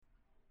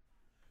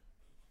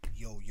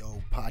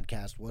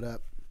podcast. What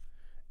up?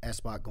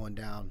 ESPOT going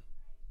down.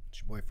 It's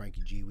your boy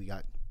Frankie G. We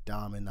got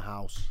Dom in the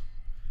house.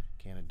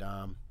 Can of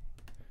Dom.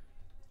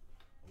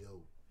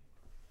 Yo.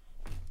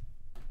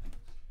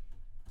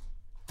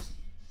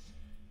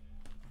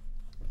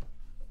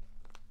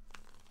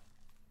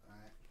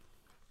 Alright.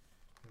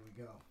 Here we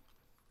go.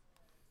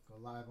 Go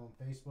live on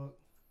Facebook.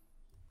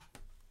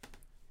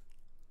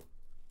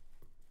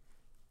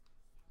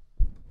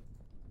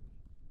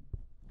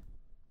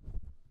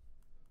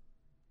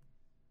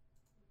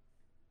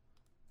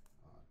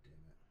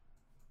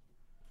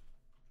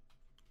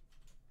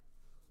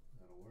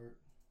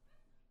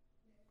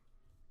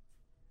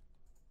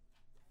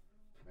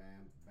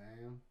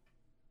 Bam.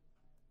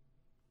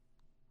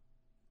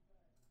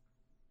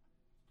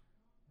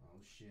 Oh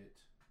shit.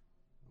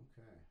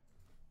 Okay.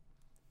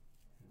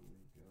 Here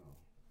we go.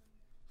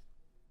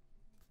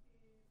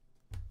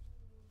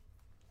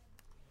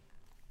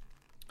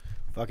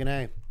 Fucking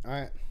A.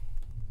 Alright.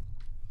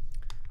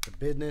 The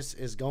business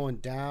is going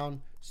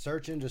down.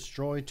 Search and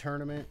Destroy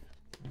tournament.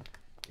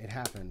 It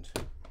happened.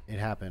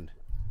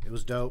 It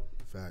was dope.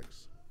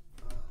 Facts.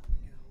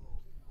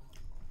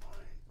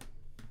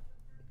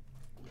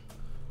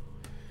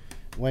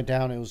 Went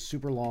down. It was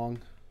super long.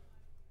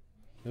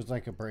 There was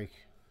like a break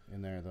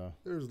in there, though.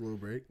 There was a little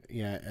break.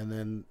 Yeah, and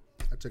then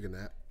I took a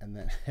nap. And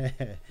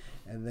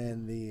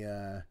then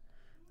the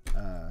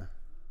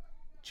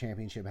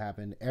championship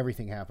happened.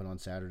 Everything happened on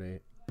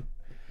Saturday,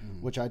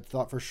 which I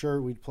thought for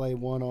sure we'd play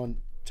one on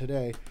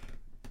today.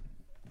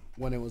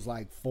 When it was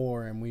like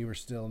 4 and we were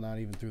still not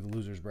even through the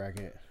losers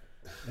bracket.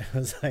 It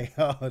was like,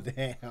 oh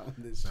damn!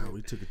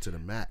 We took it to the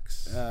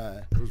max.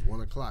 It was 1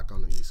 o'clock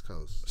on the East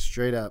Coast.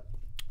 Straight up.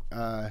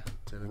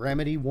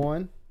 Remedy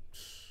won.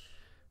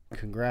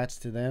 Congrats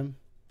to them.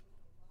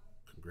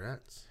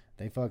 Congrats.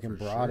 They fucking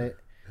brought it.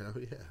 Hell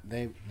yeah.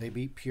 They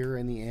beat Pure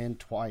in the end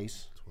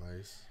twice.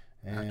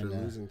 And, after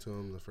losing to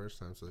them the first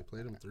time, so they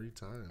played them 3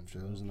 times. After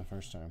losing the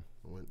first time,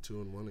 I went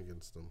 2-1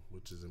 against them,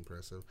 which is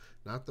impressive.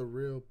 Not the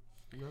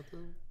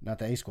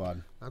A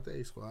squad. Not the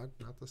A squad.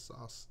 Not the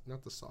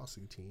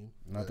saucy team.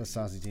 Not the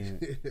saucy team.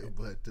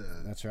 But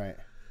that's right.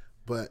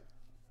 But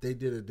they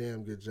did a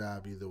damn good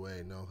job either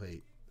way. No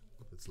hate.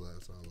 It's all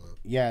love.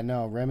 Yeah,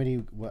 no,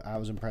 Remedy, I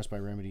was impressed by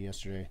Remedy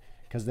yesterday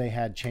because they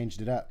had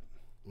changed it up.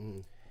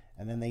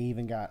 And then they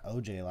even got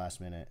OJ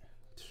last minute.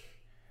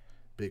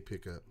 Big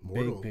pickup.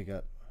 Mortal. Big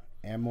pickup.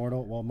 And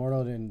Mortal. Well,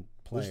 Mortal didn't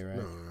play, right?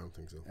 No, I don't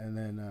think so. And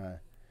then,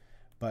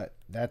 but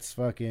that's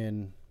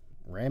fucking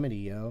Remedy,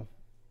 yo.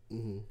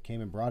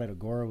 Came and brought it.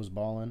 Agora was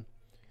balling.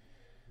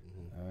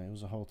 It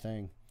was a whole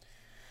thing.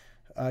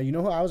 You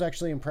know who I was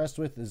actually impressed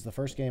with is the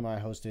first game I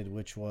hosted,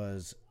 which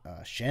was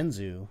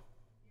Shenzhou.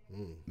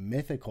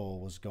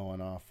 Mythical was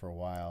going off for a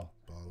while.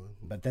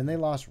 But then they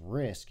lost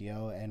Risk,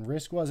 yo. And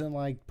Risk wasn't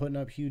like putting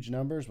up huge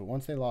numbers, but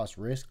once they lost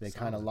Risk, they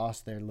kind of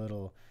lost their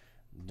little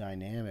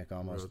dynamic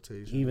almost.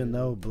 Rotation, even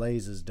though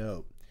Blaze is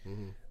dope.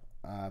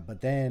 But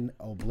then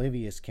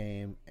Oblivious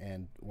came,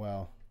 and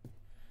well,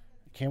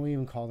 can we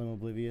even call them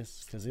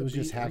Oblivious? Because it was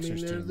just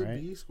Haxor's team, right? They're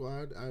the B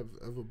squad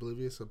of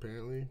Oblivious,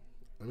 apparently.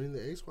 I mean,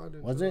 the A squad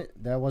didn't. Was it?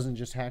 That wasn't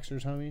just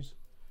Haxor's homies?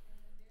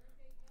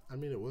 I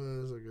mean, it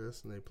was, I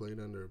guess, and they played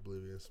under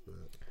Oblivious,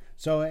 but...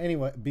 So,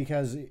 anyway,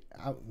 because,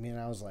 I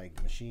was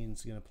like,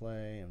 Machine's going to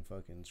play and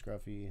fucking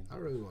Scruffy. I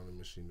really wanted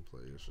Machine to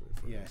play yesterday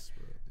for us,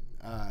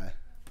 but...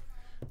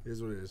 it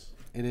is what it is.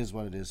 It is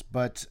what it is.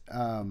 But,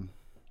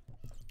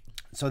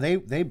 so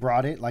they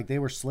brought it, like, they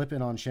were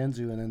slipping on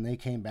Shenzhou, and then they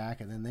came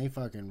back, and then they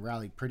fucking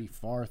rallied pretty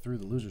far through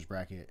the losers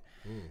bracket.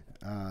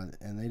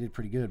 And they did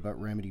pretty good, but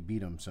Remedy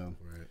beat them, so...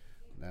 Right.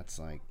 That's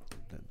like,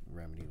 the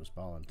Remedy was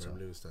balling.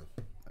 Remedy was tough.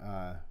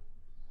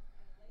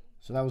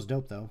 So that was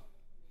dope, though.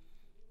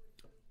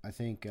 I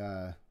think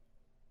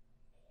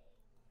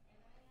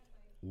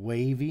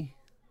Wavy.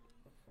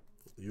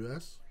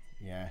 U.S.?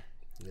 Yeah.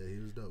 Yeah, he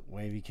was dope.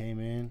 Wavy came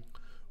in.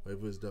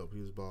 Wavy was dope.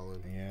 He was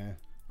balling. Yeah.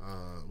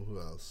 Who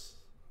else?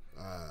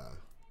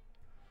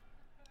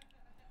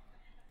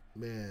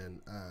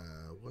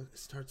 What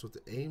starts with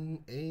the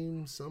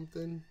aim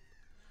something?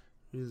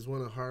 He's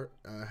one of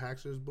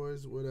Haxor's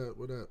boys. What up?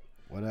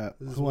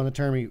 Who won the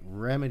tourney?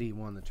 Remedy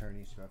won the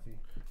tourney, Scruffy.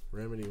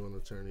 Remedy won the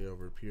tourney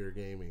over Pure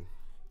Gaming.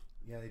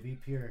 Yeah, they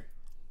beat Pure.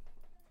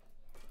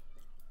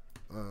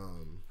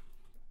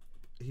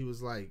 It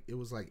was like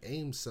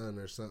Aim's son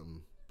or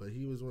something, but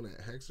he was one of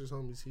Hexer's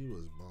homies. He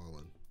was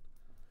balling.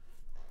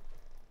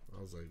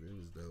 I was like, it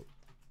was dope.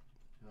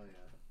 Oh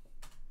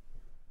yeah.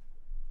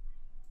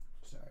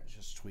 Sorry,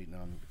 just tweeting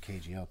on the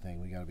KGL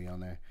thing. We gotta be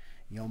on there.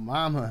 Yo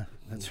mama,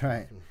 that's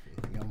right.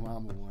 Yo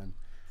mama won.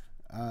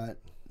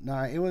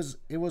 Nah, it was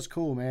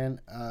cool,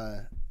 man.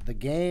 The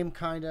game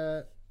kind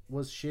of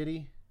was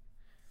shitty.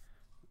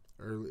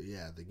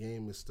 The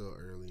game is still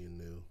early and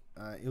new.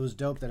 It was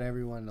dope that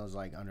everyone was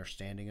like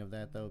understanding of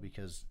that though,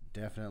 because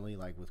definitely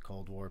like with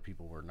Cold War,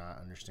 people were not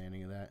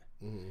understanding of that.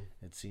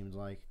 It seemed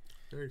like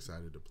they're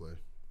excited to play.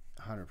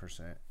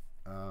 100%.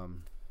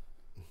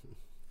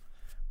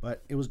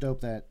 But it was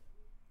dope that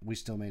we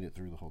still made it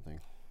through the whole thing.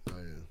 Oh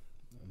yeah,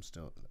 I'm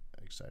still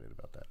excited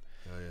about that.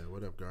 Oh yeah,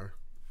 what up, Gar?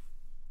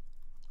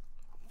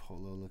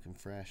 Polo looking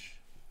fresh.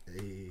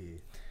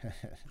 Hey,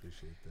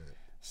 appreciate that.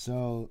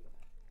 So,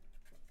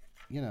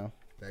 you know,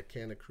 that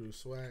Canna Crew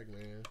swag,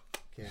 man,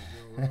 can't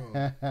go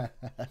wrong.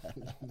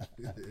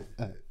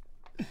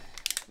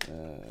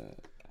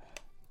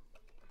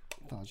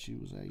 Thought she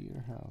was at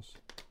your house.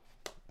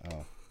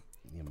 Oh,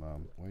 your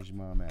mom. Where's your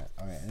mom at?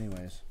 All right.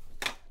 Anyways,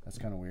 that's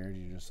kind of weird.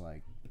 You're just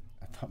like,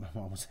 I thought my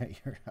mom was at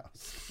your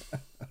house.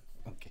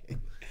 Okay.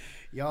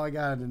 Y'all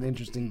got an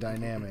interesting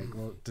dynamic,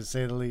 well, to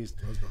say the least.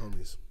 Those the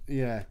homies.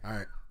 Yeah. All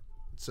right.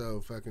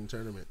 So fucking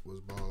tournament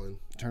was balling.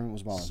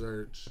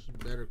 Search,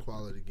 better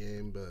quality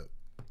game, but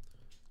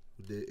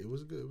it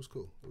was good. It was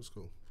cool. It was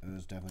cool. It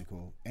was definitely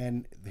cool.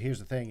 And here's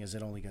the thing: is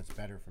it only gets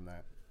better from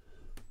that.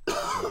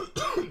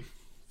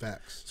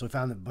 Facts. So we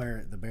found the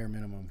bare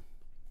minimum.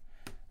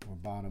 We're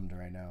bottomed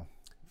right now.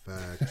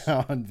 Facts.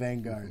 On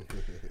Vanguard.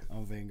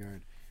 On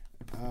Vanguard.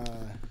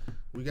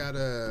 We got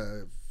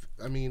the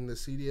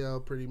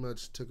CDL pretty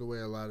much took away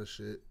a lot of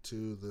shit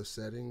to the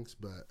settings,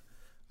 but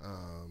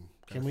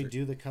can we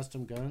do the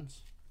custom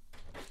guns?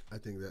 I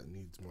think that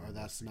needs more. Or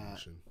that's not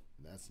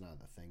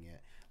the thing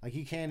yet. Like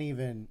you can't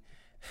even.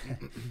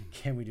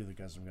 Can we do the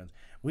custom guns?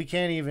 We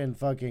can't even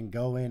fucking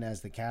go in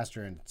as the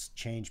caster and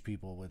change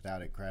people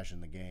without it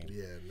crashing the game.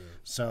 Yeah, no.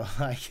 So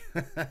like.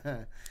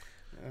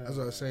 As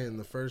I was saying,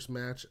 the first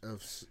match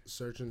of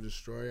Search and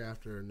Destroy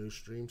after a new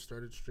stream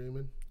started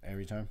streaming.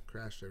 Every time?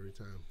 Crashed every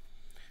time.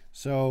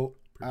 So,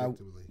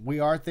 we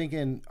are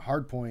thinking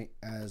Hardpoint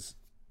as,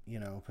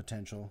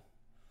 potential.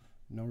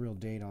 No real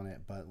date on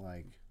it, but,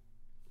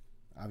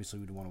 obviously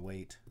we'd want to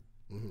wait.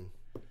 Mm-hmm.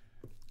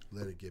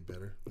 Let it get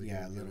better. A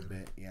little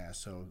bit. Yeah,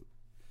 so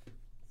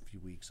a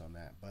few weeks on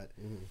that. But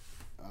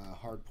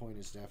Hardpoint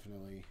is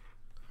definitely...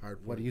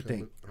 Hardpoint. What do you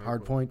think?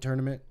 Hardpoint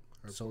tournament?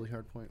 Solely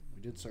Hardpoint?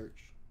 We did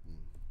Search.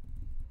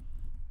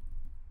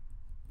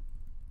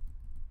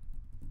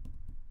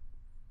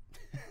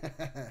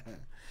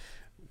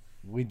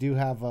 We do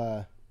have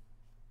what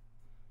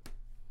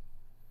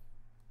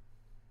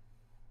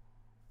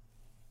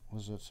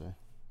does that say?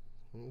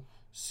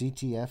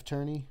 CTF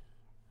tourney?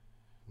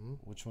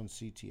 Which one's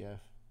CTF?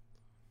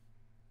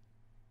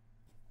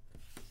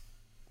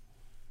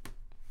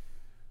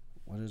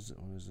 What is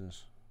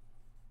this?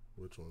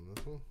 Which one?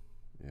 This one?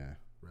 Yeah.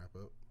 Wrap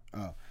up.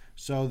 Oh.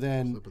 So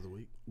then Clip of the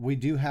week. We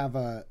do have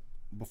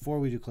before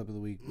we do clip of the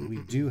week, we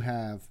do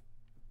have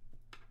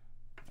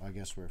I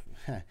guess we're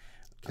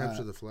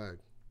capture the flag.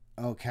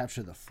 Oh,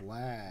 capture the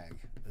flag.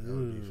 That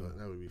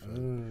would be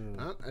fun.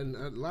 And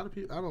a lot of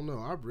people, I don't know.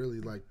 I really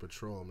like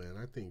Patrol, man.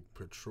 I think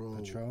Patrol.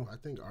 I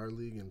think our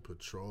league and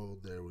Patrol,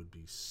 there would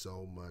be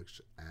so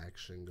much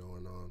action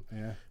going on.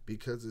 Yeah.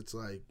 Because it's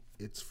like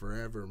it's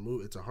forever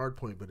move. It's a hard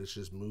point, but it's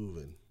just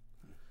moving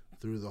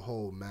through the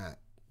whole map.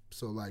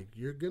 So like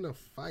you're gonna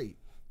fight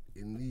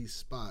in these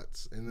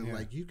spots, and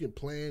then you can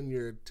plan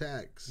your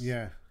attacks.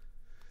 Yeah.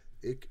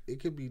 It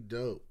could be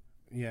dope.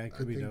 Yeah, it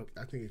could be dope.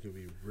 I think it could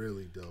be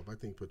really dope. I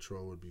think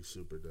Patrol would be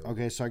super dope.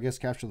 Okay, so I guess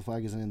Capture the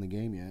Flag isn't in the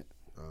game yet.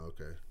 Oh,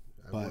 okay.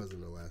 It was in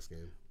the last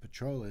game.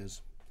 Patrol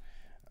is.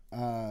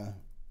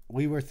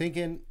 We were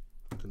thinking...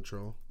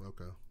 Control?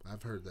 Okay.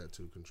 I've heard that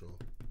too, Control.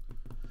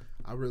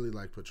 I really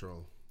like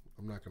Patrol.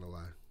 I'm not going to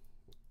lie.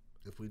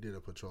 If we did a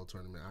Patrol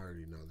tournament, I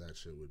already know that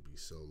shit would be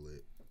so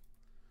lit.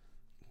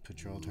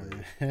 Patrol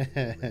tournament?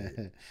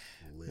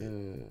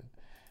 Lit.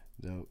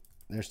 Dope.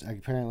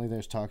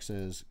 There's talk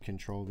says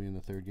Control being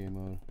the third game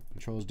mode.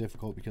 Control is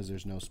difficult because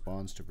there's no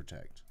spawns to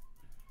protect.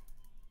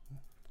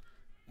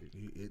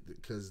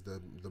 Because the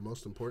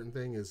most important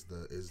thing is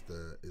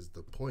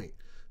the point.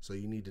 So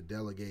you need to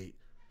delegate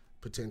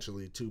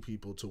potentially 2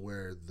 people to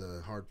where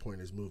the hard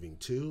point is moving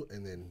to,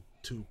 and then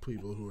 2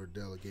 people who are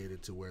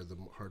delegated to where the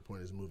hard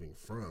point is moving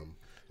from.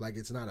 Like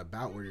it's not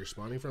about where you're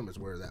spawning from; it's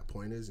where that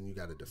point is, and you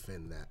got to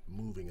defend that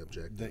moving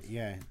objective.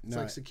 It's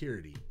like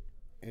security.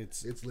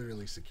 It's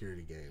literally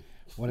security game.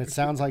 What it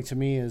sounds like to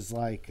me is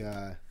like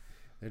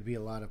there'd be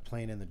a lot of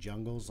playing in the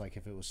jungles, like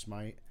if it was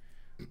Smite,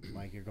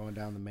 like you're going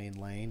down the main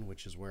lane,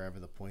 which is wherever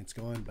the point's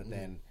going, but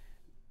then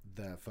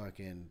the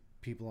fucking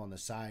people on the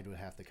side would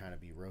have to kind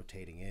of be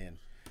rotating in,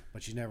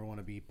 but you never want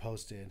to be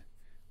posted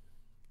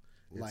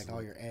like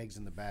all your eggs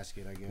in the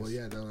basket, I guess. Well,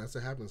 yeah, no, that's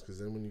what happens, because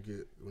then when you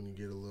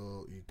get a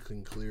little, you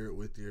can clear it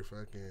with your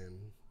fucking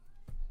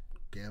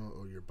gamma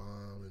or your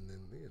bomb, and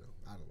then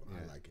I don't know. Yeah.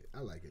 I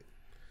like it.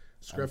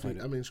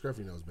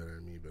 Scruffy knows better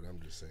than me, but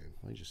I'm just saying.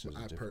 Well, he just says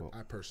it's difficult.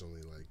 I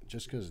personally like.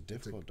 Just because it's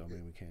difficult don't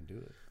mean we can't do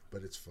it.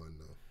 But it's fun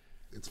though.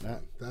 It's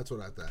fun. That's what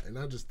I thought, and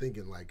I'm just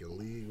thinking like a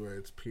league where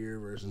it's peer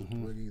versus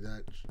boogie.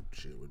 That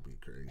shit would be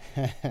crazy.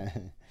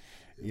 It'd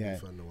be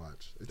fun to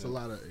watch. It's a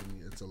lot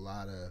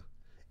of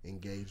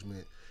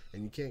engagement,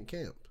 and you can't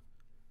camp.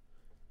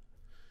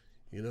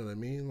 You know what I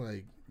mean?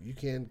 Like you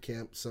can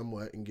camp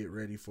somewhat and get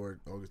ready for it.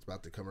 Oh, it's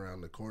about to come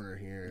around the corner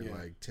here in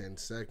like 10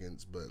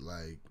 seconds, but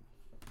like.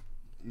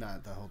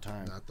 Not the whole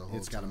time.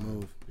 It's got to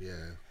move. Yeah.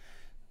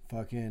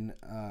 Fucking,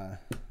 that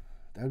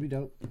would be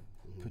dope.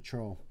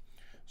 Patrol.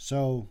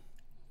 So,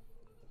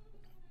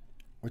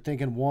 We're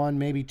thinking one,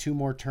 maybe two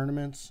more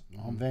tournaments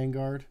on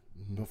Vanguard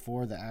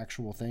before the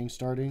actual thing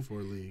starting.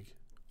 Before league.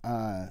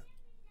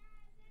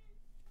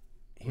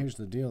 Here's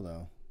the deal,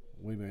 though.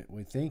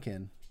 We're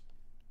thinking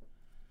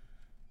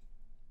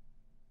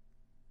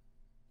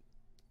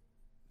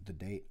the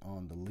date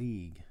on the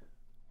league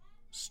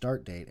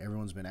start date.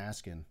 Everyone's been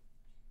asking.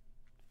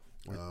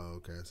 Oh,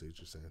 okay. I see what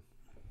you're saying.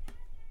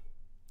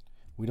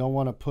 We don't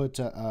want to put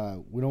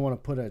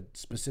a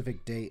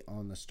specific date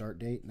on the start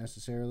date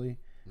necessarily,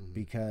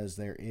 because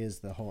there is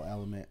the whole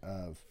element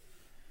of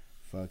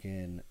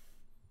fucking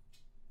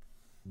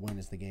when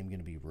is the game going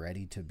to be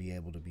ready to be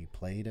able to be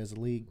played as a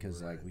league?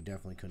 Because like we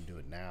definitely couldn't do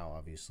it now,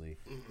 obviously.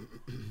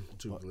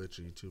 Too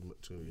glitchy.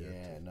 Too.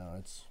 Yeah,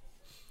 no,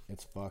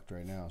 it's fucked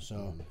right now.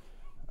 So,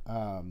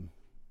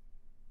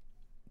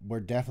 we're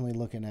definitely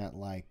looking at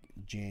like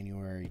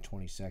January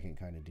 22nd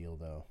kind of deal,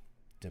 though,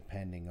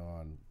 depending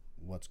on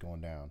what's going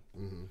down.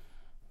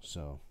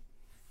 So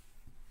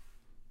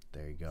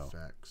there you go.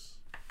 Facts.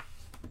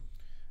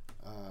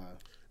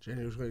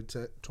 January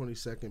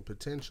 22nd,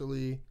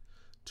 potentially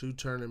 2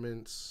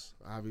 tournaments.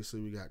 Obviously,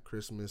 we got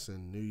Christmas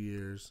and New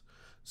Year's.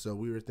 So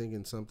we were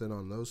thinking something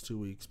on those 2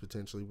 weeks,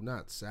 potentially.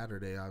 Not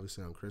Saturday,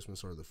 obviously, on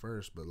Christmas or the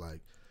 1st, but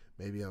like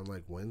maybe on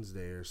like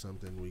Wednesday or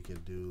something, we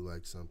could do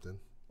like something.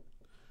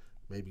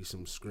 Maybe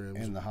some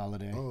scrims. And the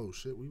holiday. Oh,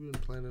 shit. We've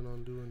been planning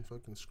on doing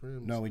fucking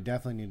scrims. No, we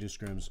definitely need to do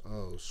scrims.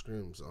 Oh,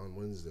 scrims on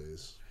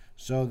Wednesdays.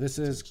 So this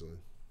is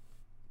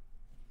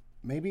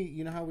maybe,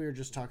 you know how we were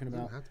just talking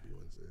about. It doesn't have to be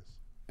Wednesdays.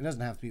 It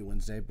doesn't have to be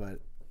Wednesday,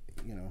 but,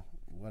 you know,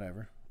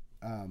 whatever.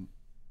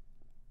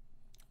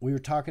 We were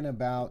talking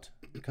about,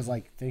 because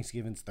like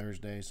Thanksgiving's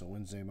Thursday, so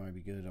Wednesday might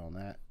be good on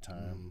that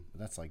time. But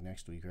that's like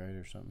next week, right,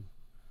 or something?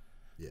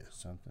 Yeah.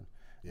 Something.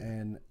 Yeah.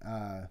 And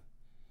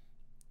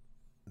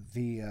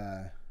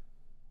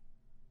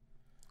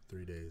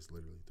 3 days,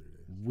 literally 3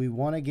 days. we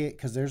want to get,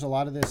 because there's a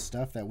lot of this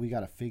stuff that we got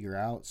to figure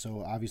out.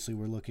 So obviously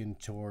we're looking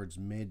towards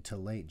mid to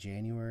late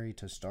January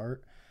to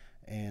start.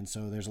 And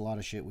so there's a lot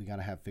of shit we got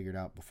to have figured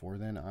out before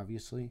then,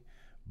 obviously.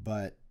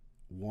 But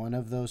one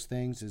of those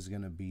things is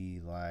going to be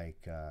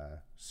like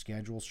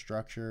schedule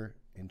structure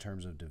in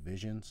terms of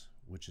divisions,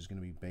 which is going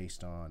to be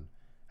based on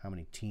how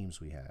many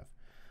teams we have.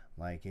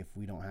 Like if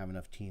we don't have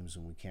enough teams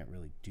and we can't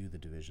really do the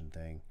division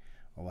thing,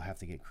 well, we'll have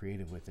to get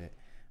creative with it.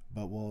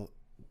 But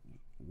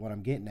what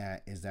I'm getting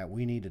at is that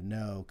we need to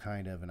know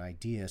kind of an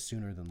idea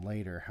sooner than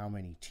later how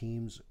many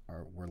teams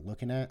we're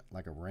looking at,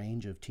 like a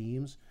range of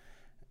teams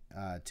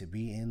to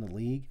be in the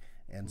league.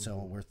 And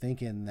so we're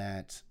thinking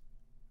that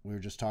we were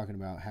just talking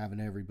about having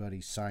everybody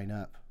sign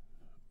up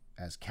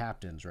as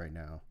captains right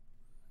now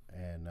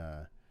and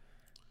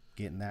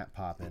getting that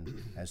popping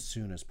as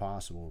soon as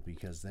possible,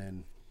 because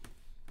then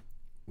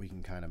we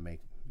can kind of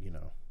make, you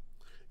know.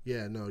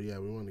 Yeah,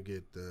 we want to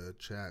get the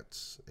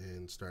chats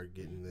and start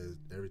getting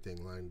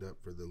everything lined up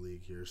for the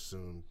league here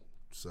soon.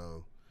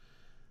 So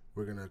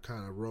we're going to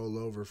kind of roll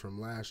over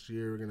from last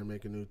year. We're going to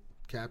make a new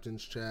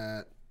captain's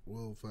chat.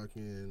 We'll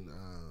fucking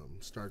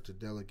start to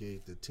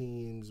delegate the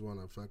teams. Want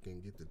to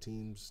fucking get the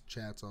teams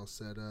chats all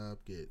set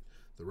up, get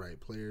the right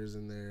players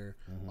in there.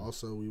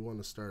 Also, we want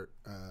to start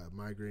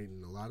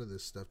migrating a lot of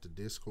this stuff to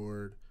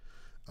Discord.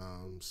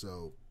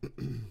 So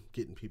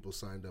getting people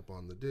signed up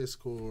on the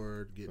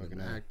Discord, getting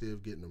them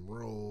active, getting them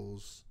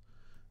roles.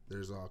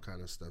 There's all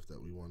kind of stuff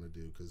that we want to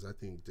do, because I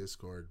think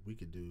Discord, we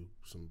could do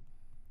some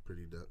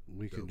pretty dope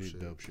shit.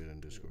 Dope shit in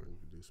Discord. Yeah, we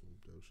could do some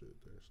dope shit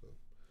there. So.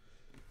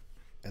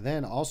 And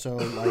then also,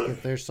 like,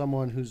 if there's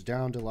someone who's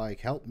down to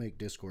like help make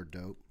Discord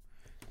dope,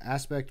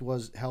 Aspect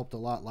helped a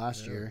lot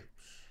last year,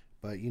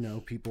 but you know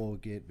people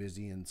get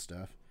busy and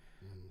stuff.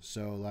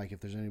 So like, if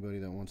there's anybody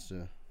that wants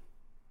to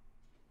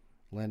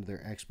lend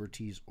their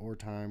expertise or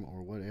time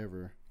or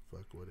whatever,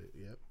 fuck with it.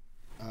 Yep.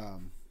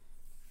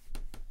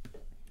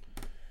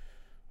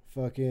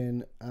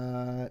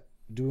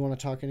 Do we want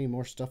to talk any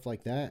more stuff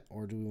like that,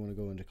 or do we want to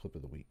go into clip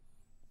of the week?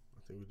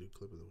 I think we do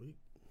clip of the week.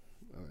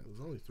 All right.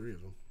 There's only 3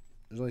 of them.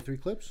 There's only 3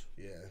 clips?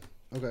 Yeah.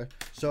 Okay.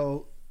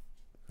 So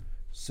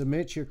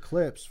submit your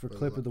clips for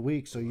clip of the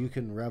week so you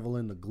can revel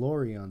in the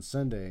glory on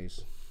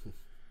Sundays,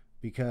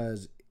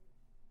 because,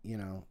 you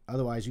know,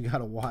 otherwise you got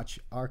to watch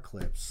our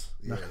clips.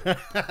 Yeah. I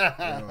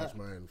gotta watch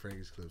mine and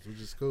Frankie's clips, which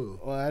is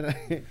cool. Well, I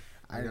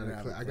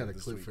got a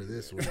clip for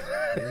this week.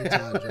 Wait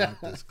till I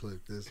drop this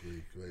clip this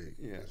week. Wait.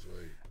 Yeah. Just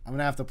wait. I'm going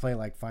to have to play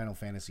like Final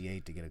Fantasy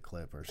VIII to get a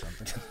clip or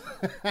something.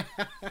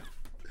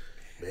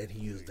 Man, he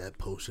used that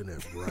potion at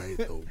the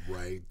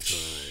right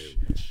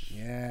time.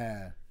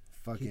 Yeah.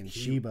 Fucking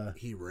Sheba.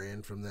 He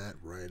ran from that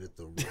right at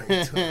the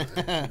right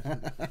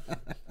time.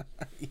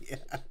 Yeah.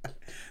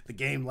 The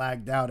game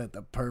lagged out at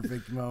the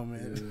perfect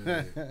moment.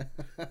 Yeah.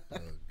 Oh,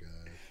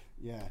 God.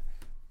 Yeah.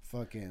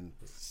 Fucking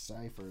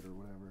ciphered or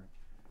whatever.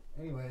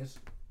 Anyways.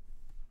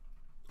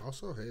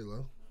 Also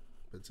Halo,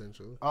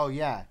 potentially. Oh,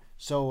 yeah.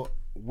 So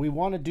we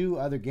want to do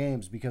other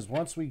games, because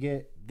once we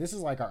get... This is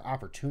like our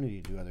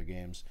opportunity to do other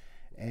games.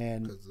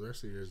 And because the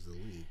rest of the year is the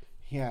league.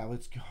 Yeah,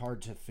 it's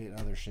hard to fit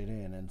other shit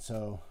in. And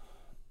so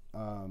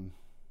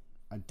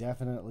I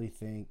definitely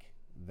think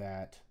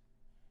that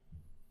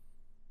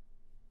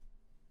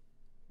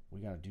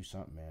we gotta do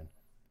something, man.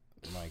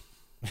 Like,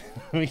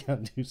 we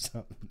gotta do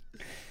something.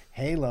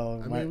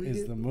 Halo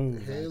is the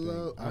move.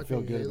 Halo, I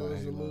feel good about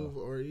Halo's Halo. the move.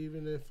 Or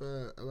even if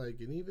I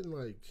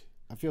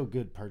feel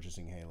good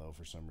purchasing Halo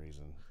for some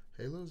reason.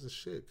 Halo's the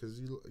shit because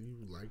you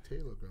liked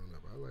Halo growing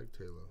up. I liked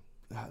Halo.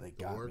 Ah, they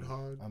got me.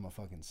 Warthog. I'm a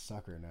fucking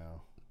sucker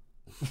now.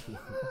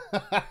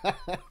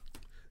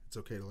 It's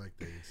okay to like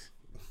things.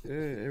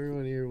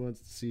 Everyone here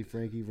wants to see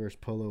Frankie versus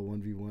Polo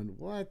 1v1.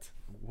 What?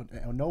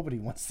 Nobody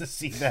wants to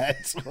see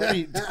that. What are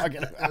you talking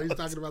about? Oh, he's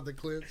talking about the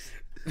clips.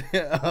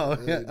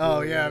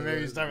 Yeah,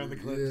 maybe he's talking about the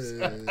clips.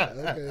 Yeah,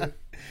 okay.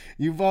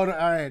 You vote.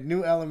 All right,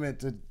 new element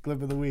to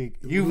clip of the week.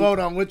 You vote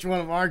on which one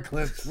of our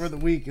clips for the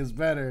week is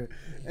better.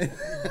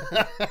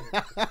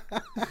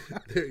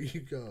 There you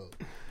go.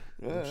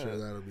 I'm sure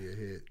that'll be a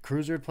hit.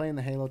 Cruiser playing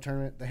the Halo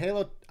tournament. The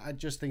Halo, I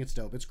just think it's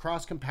dope. It's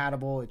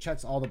cross-compatible. It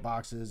checks all the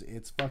boxes.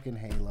 It's fucking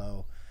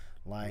Halo.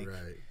 Like,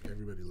 right.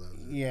 Everybody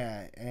loves it.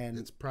 Yeah, and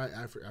it's probably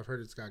I've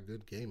heard it's got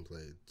good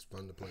gameplay. It's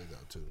fun to play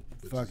though too.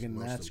 Fucking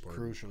that's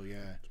important. Crucial.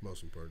 Yeah, it's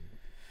most important.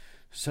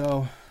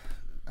 So,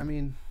 I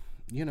mean,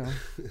 you know,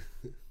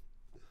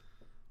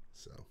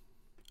 so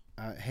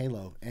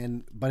Halo,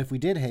 but if we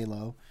did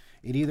Halo,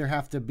 it'd either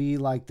have to be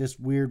like this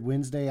weird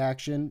Wednesday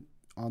action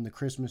on the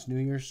Christmas New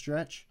Year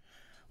stretch,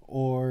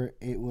 or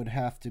it would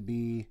have to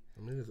be.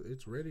 I mean,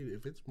 it's ready.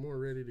 If it's more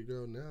ready to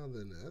go now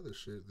than the other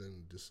shit,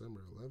 then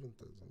December 11th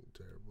isn't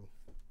terrible.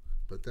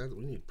 But that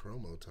we need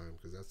promo time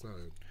because that's not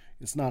a.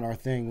 It's not our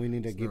thing. We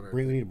need to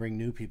we need to bring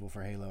new people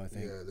for Halo. I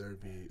think. Yeah,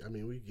 there'd be. I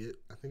mean,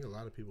 I think a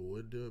lot of people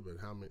would do it, but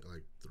how many?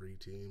 Like 3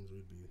 teams.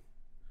 We'd be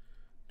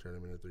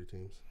turning them into 3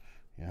 teams.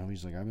 Yeah,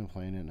 he's like, I've been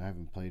playing it, and I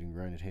haven't played and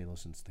grinded Halo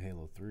since the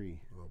Halo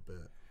 3. I'll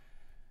bet.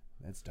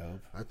 That's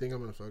dope. I think I'm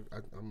gonna fuck. I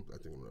think I'm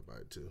gonna buy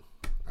it too.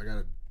 I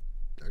gotta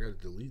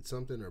delete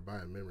something or buy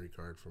a memory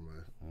card for my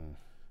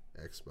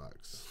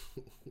Xbox.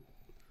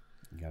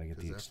 You gotta get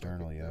the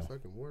external, that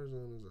fucking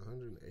Warzone is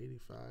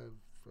 185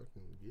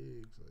 fucking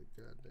gigs. Like,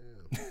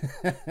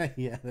 goddamn.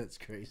 Yeah, that's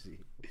crazy.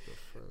 What the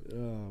fuck?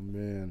 Oh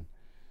man,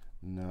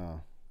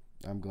 no.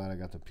 I'm glad I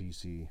got the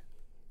PC.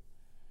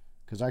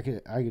 Cause I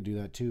could do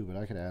that too, but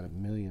I could add 1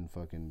 million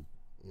fucking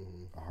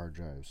hard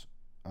drives.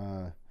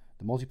 The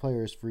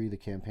multiplayer is free. The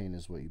campaign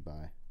is what you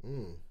buy.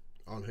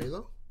 On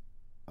Halo?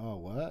 Oh,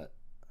 what?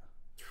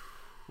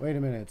 Wait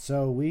a minute.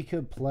 So we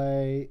could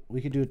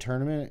do a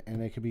tournament,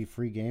 and it could be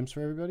free games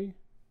for everybody?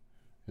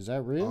 Is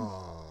that real?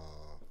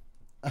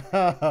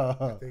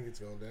 I think it's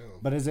going down.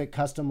 But is it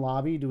custom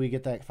lobby? Do we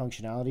get that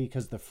functionality?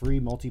 Because the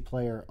free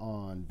multiplayer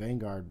on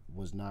Vanguard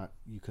was not,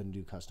 you couldn't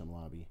do custom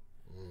lobby.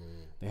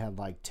 They had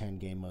like 10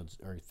 game modes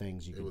or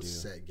things you could do. It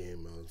was set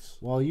game modes.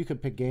 Well, you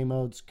could pick game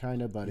modes,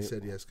 kind of, but he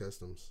said yes,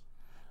 customs.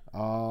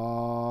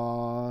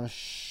 Oh,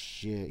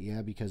 shit.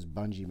 Yeah, because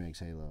Bungie makes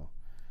Halo.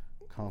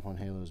 Comp on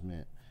Halo's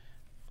mint.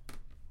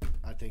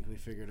 I think we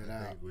figured it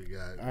out. I think we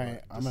got. All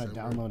right, I'm going to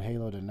download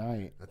Halo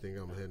tonight. I think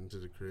I'm heading to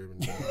the crib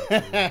and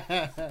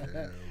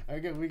I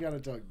guess we got to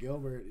talk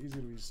Gilbert. He's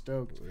going to be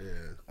stoked.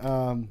 Yeah.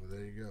 Well,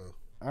 there you go.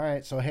 All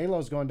right, so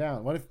Halo's going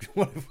down. What if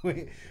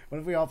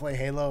we all play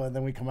Halo and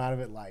then we come out of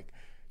it like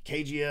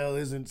KGL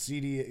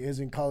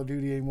isn't Call of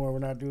Duty anymore. We're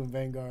not doing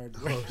Vanguard.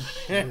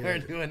 We're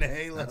doing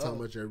Halo. That's how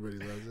much everybody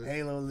loves it.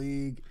 Halo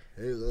League.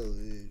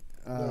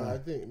 No, I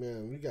think,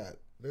 man,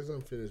 there's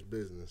unfinished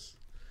business.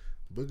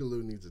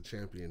 Boogaloo needs a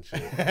championship.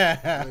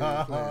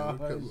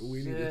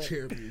 We need a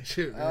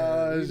championship.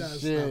 Man. We not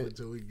stop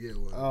until we get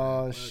one.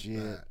 Oh, man.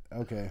 Shit.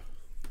 Okay.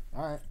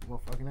 All right. Well,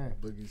 fucking A.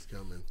 Boogie's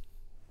coming.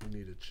 We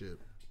need a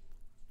chip.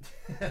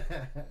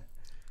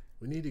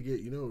 We need to get,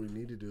 you know what we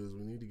need to do is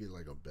we need to get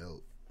like a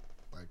belt.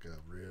 Like a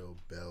real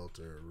belt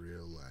or a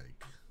real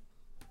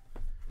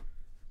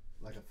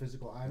like a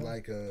physical item?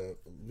 Like a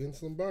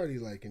Vince Lombardi,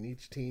 like, and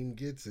each team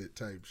gets it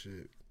type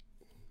shit.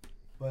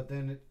 But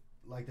then,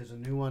 there's a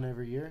new one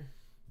every year?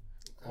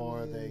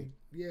 Or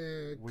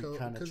yeah,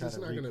 because it's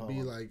not going to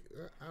be like,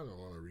 I don't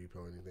want to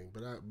repo anything,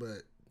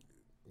 but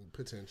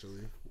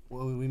potentially.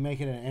 Well, we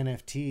make it an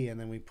NFT and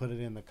then we put it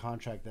in the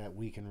contract that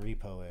we can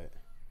repo it.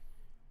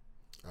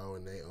 Oh,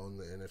 and they own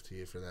the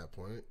NFT for that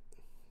point?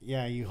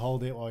 Yeah, you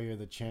hold it while you're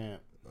the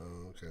champ.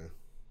 Oh, okay.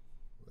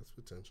 That's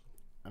potential.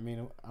 I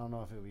mean, I don't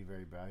know if it would be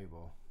very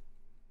valuable.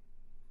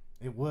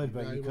 It would,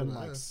 but you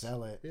couldn't,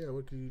 sell it. Yeah,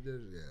 what could you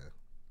do? Yeah.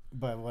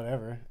 But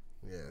whatever.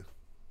 Yeah.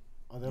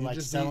 Or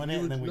they're selling it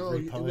and then we repo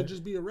it? It would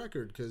just be a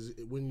record because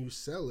when you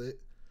sell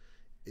it,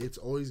 it's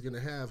always going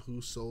to have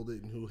who sold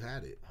it and who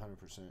had it.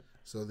 100%.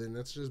 So then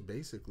that's just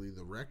basically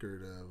the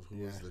record of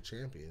who is the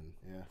champion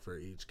for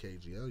each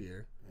KGL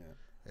year. Yeah.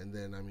 And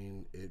then, I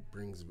mean, it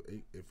brings,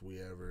 if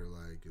we ever,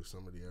 if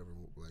somebody ever,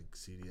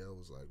 CDL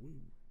was like, we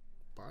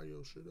buy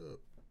your shit up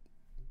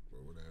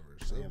or whatever.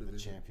 They have the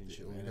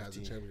championship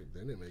NFT.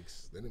 Then it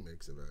makes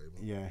it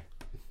valuable. Yeah.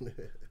 All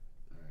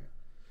right.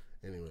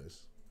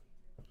 Anyways.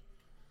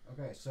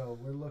 Okay, so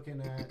we're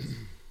looking at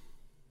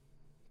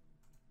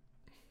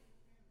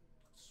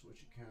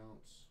switch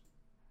accounts.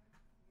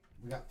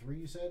 We got 3,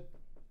 you said?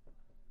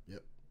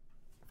 Yep.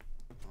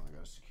 Oh, I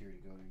got a security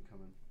guard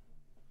incoming.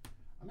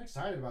 I'm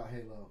excited about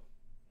Halo.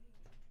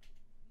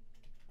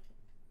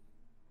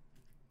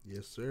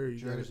 Yes, sir. You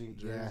Jersey,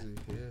 got it. Jersey,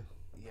 yeah.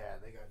 Yeah,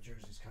 they got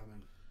jerseys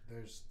coming.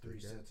 There's 3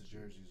 sets of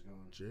jerseys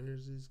going.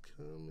 Jerseys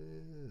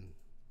coming.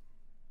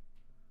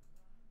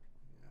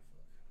 Yeah,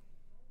 fuck.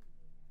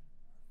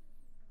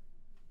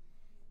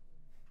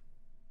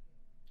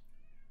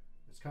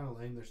 It's kind of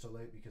lame they're so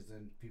late because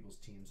then people's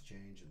teams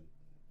change and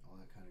all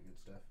that kind of good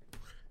stuff.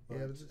 But,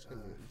 yeah, but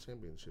the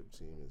championship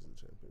team is the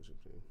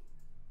championship team.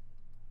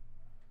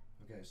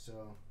 Okay,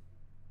 so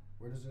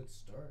where does it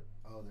start?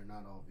 Oh, they're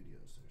not all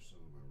videos. There's some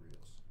of my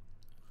reels.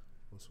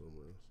 What's one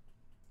reels?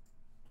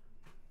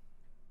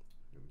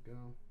 Here we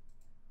go.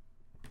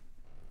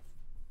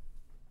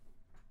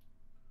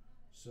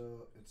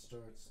 So it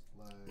starts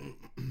like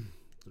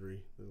 3.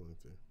 There's only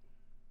 3.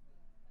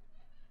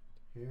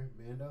 Here,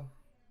 Mando.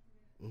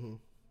 Mm-hmm.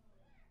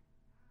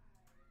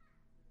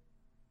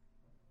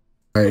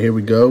 All right, here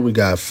we go. We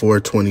got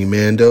 420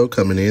 Mando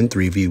coming in,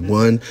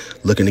 3v1.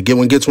 Looking to get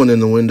one, gets one in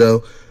the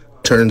window.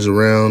 Turns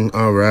around.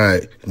 All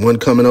right. One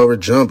coming over,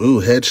 jump.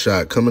 Ooh,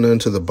 headshot coming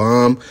into the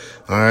bomb.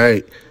 All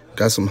right.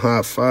 Got some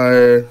hot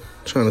fire.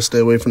 Trying to stay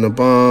away from the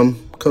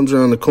bomb. Comes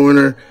around the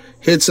corner.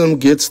 Hits him,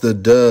 gets the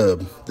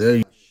dub. There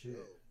you go.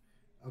 Shit.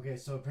 Okay,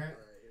 so apparently...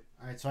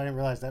 All right, so I didn't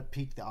realize that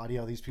peaked the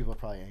audio. These people are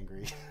probably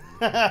angry.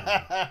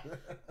 My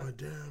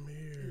damn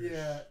ears.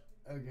 Yeah,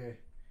 okay.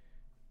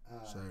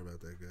 Sorry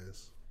about that,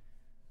 guys.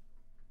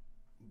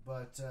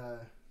 But,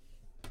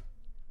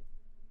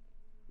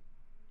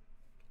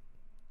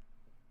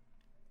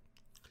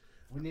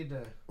 we need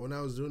to... When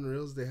I was doing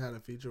Reels, they had a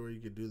feature where you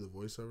could do the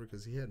voiceover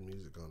because he had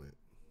music on it.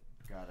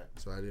 Got it.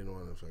 So I didn't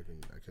want to I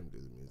couldn't do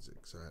the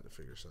music, so I had to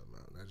figure something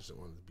out. And I just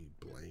didn't want it to be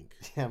blank.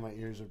 Yeah, my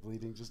ears are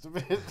bleeding just a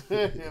bit.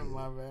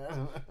 My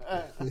bad.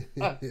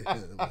 Yeah,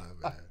 my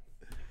bad.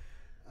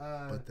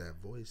 But that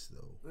voice,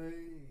 though. All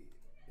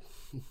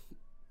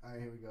right,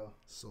 here we go.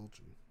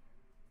 Sultry.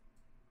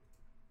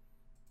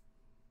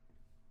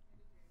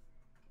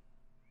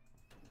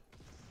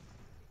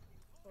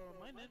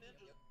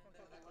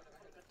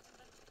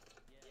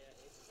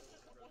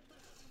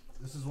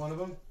 This is one of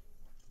them?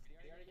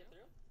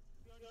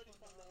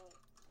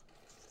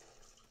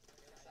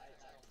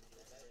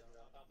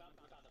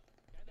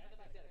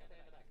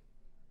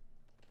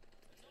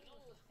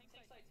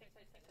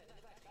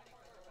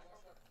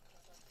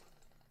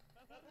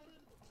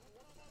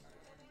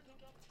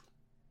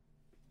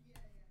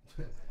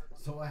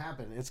 So what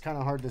happened? It's kind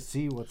of hard to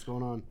see what's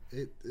going on.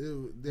 It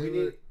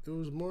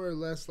was more or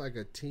less like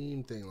a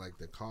team thing, like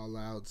the call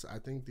outs. I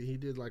think that he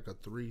did like a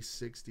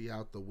 360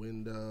 out the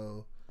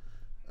window,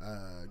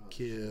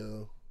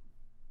 kill.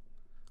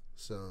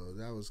 So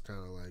that was kind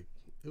of like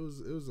it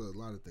was a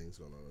lot of things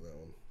going on with that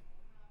one.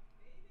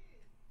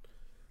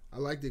 I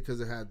liked it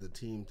because it had the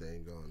team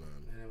thing going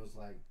on, and it was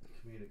like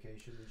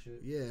communication and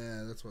shit.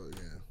 Yeah, that's what.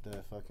 Yeah,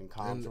 the fucking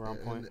comms were on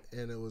point,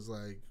 and it was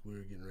like we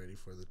were getting ready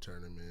for the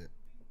tournament.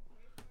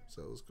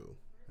 So it was cool.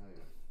 Oh,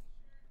 yeah.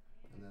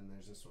 And then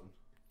there's this one.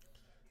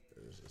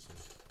 There's this one.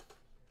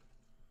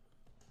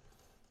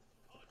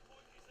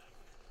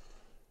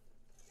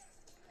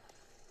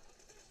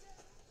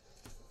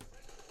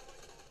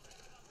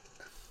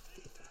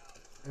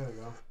 There we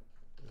go.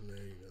 And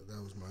there you go.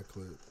 That was my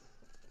clip.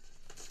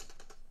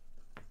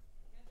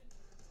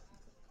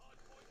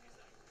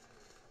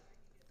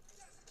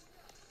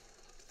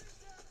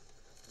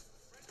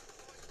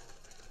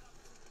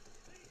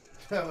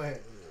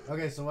 Wait.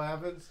 Okay, so what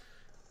happens?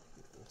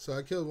 So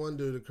I killed one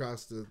dude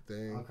across the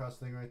thing. Across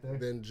the thing right there?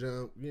 Then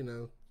jump,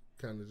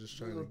 kind of just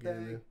trying to get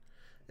in.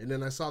 And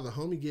then I saw the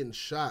homie getting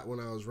shot when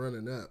I was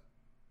running up.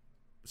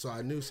 So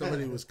I knew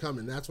somebody was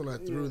coming. That's when I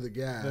threw the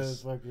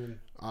gas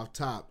off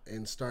top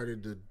and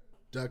started to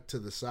duck to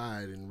the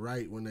side. And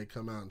right when they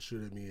come out and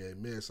shoot at me, a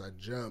miss, I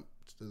jumped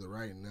to the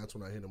right, and that's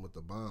when I hit him with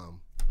the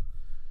bomb.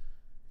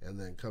 And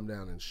then come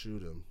down and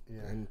shoot him.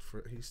 Yeah. And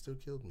he still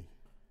killed me.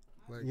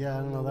 Like, yeah, I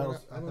don't know.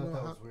 I thought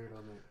that was weird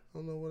on that. I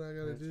don't know what I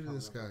gotta do to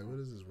this guy. What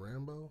is this,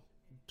 Rambo?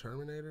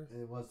 Terminator?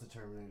 It was the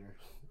Terminator.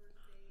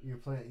 You were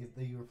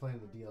playing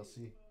the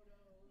DLC.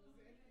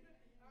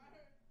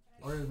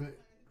 Or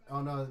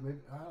oh no, maybe,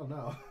 I don't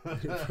know.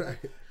 Right.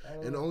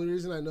 And the only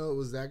reason I know it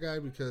was that guy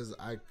because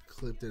I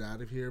clipped it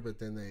out of here, but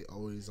then they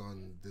always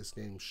on this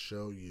game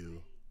show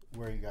you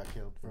where you got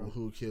killed from.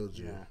 Who killed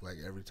you, like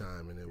every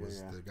time, and it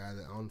was the guy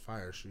that on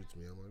fire shoots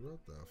me. I'm like,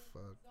 what the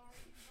fuck?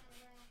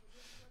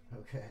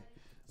 Okay,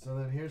 so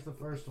then here's the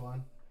first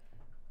one.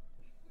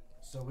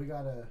 So we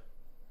gotta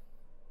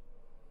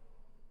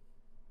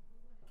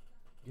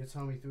gets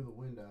homie through the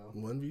window.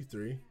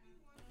 1v3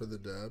 for the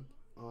dub.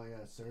 Oh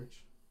yeah,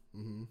 search.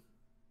 Mm-hmm.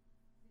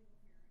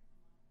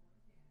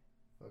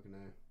 Fucking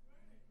A.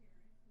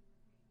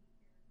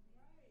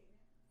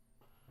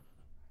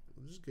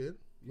 Which is good.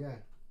 Yeah,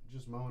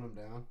 just mowing them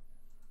down.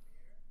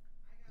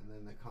 And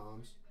then the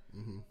comms.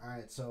 Mm-hmm.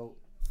 Alright, so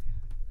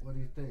what do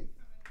you think?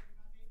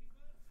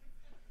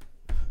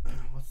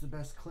 What's the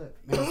best clip?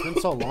 Man, it's been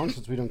so long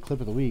since we done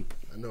clip of the week.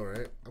 I know,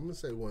 right? I'm gonna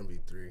say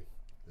 1v3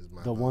 is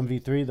my The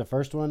 1v3, the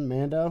first one,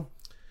 Mando?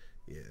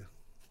 Yeah.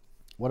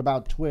 What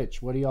about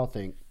Twitch? What do y'all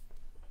think?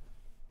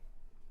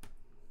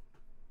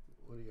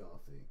 What do y'all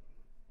think?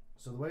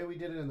 So the way we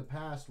did it in the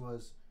past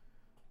was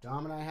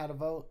Dom and I had a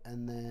vote,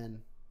 and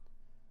then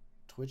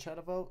Twitch had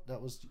a vote.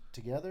 That was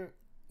together.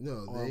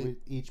 No,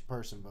 each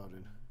person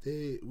voted.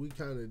 We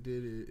kind of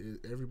did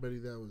it. Everybody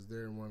that was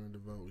there and wanted to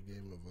vote, we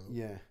gave them a vote.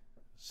 Yeah.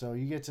 So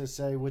you get to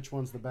say which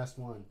one's the best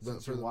one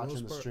since you're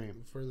watching the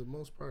stream. For the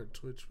most part,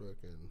 Twitch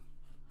fucking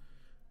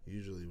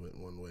usually went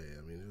one way.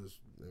 I mean,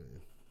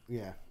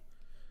 yeah.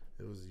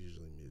 It was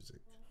usually music.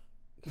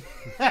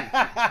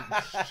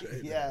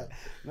 Yeah.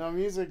 No,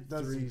 music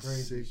does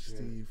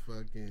 360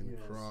 fucking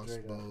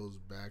crossbows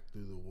back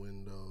through the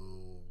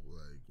window,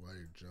 like while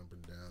you're jumping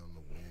down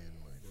the wind.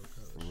 Like, what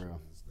kind of shit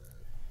is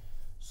that?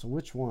 So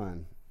which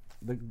one?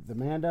 The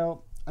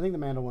Mando? I think the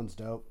Mando one's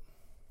dope.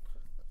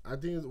 I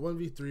think it's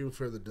 1v3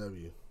 for the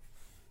W.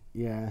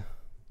 Yeah.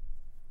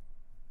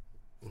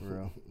 For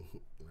real.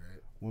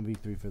 Right.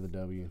 1v3 for the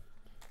W.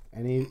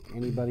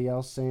 Anybody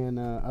else saying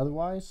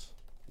otherwise?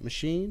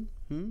 Machine?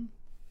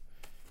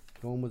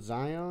 Going with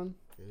Zion?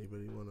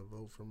 Anybody want to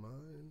vote for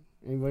mine?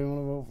 Anybody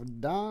want to vote for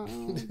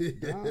Dom?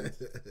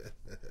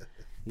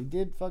 He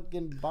did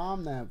fucking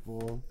bomb that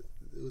fool.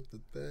 With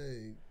the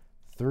thing.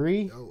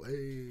 3? Oh,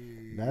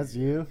 hey. That's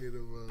you.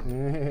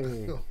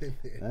 Hey.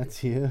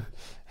 That's you.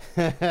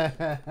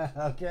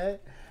 Okay.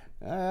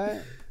 All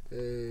right.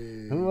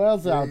 Hey. Who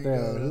else out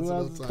there? Who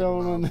else is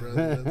throwing on?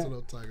 That's what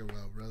I'm talking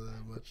about, brother.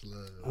 Much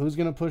love. Who's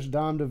going to push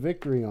Dom to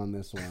victory on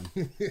this one?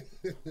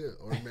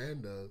 Or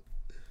Mando.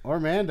 Or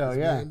Mando,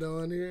 yeah.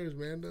 Mando on here? Is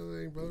Mando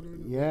ain't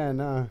voting? Yeah,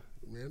 no.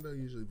 Mando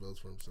usually votes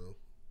for himself.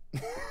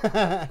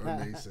 Or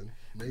Mason.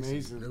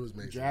 It was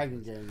Mason.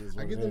 Dragon Gang is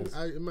what I get it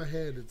them. is. In my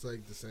head, it's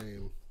like the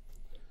same.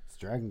 It's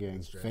Dragon Gang.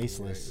 It's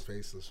faceless.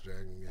 Faceless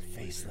Dragon Gang.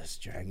 Faceless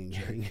Dragon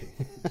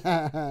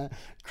Gang.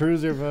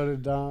 Cruiser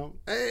voted Dom.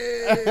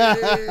 Hey,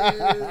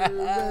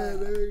 man,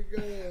 there you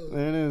go.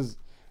 There it is.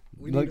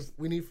 We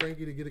need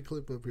Frankie to get a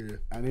clip up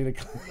here. I need a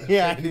clip.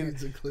 Yeah, I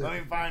need a clip. Let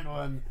me find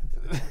one.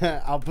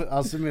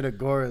 I'll submit a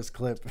Gora's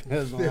clip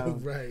as well.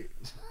 Right.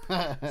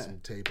 Some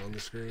tape on the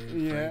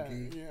screen. Yeah,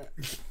 Frankie. yeah.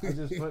 I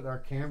just put our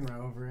camera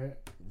over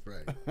it.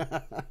 Right.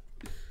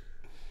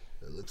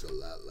 It looks a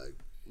lot like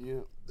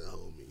the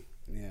homie.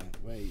 Yeah.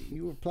 Wait,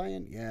 you were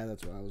playing? Yeah,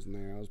 that's what I was in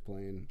there. I was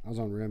playing. I was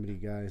on Remedy,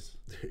 guys.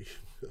 There you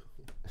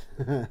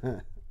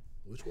go.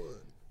 Which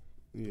one?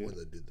 Yeah. The one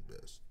that did the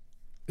best.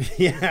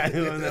 Yeah.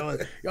 That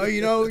was, oh,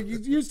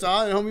 you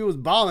saw it. Homie was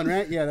balling,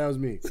 right? Yeah, that was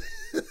me.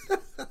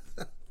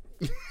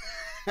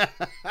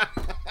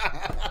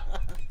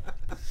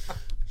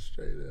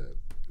 Straight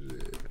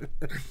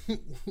up.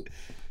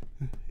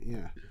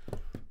 Yeah.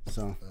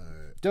 So, right.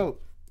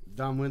 Dope.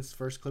 Dom wins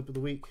first clip of the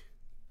week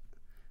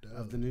Dope.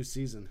 of the new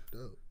season.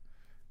 Dope.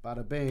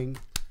 Bada bing,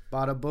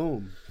 bada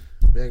boom.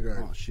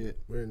 Vanguard. Oh, shit.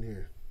 We're in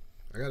here.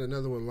 I got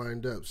another one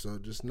lined up, so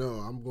just know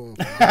I'm going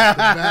from back to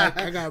back.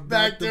 I got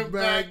back to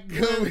back.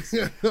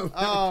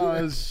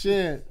 Oh,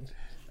 shit.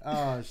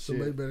 Oh, shit.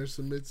 Somebody better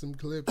submit some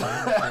clips.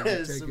 I'm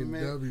taking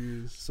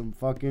W's. Some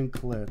fucking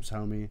clips,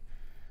 homie.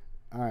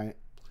 All right.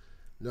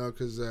 No,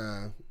 because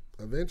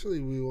eventually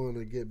we want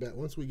to get back.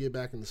 Once we get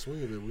back in the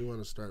swing of it, we want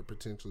to start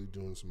potentially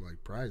doing some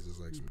like prizes,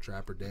 like some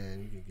Trapper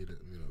Dan. You can get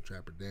a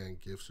Trapper Dan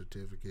gift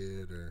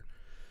certificate, or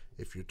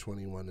if you're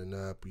 21 and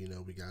up,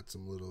 we got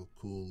some little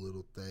cool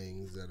little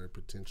things that are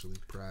potentially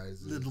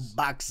prizes. Little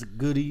box of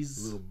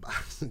goodies. Little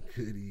box of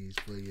goodies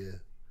for you.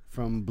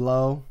 From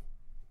Blow.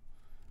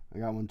 I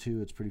got one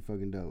too. It's pretty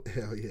fucking dope.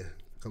 Hell yeah.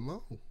 Come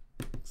on.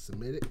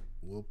 Submit it.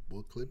 We'll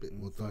clip it.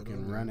 We'll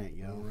fucking run it,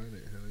 yo. We'll run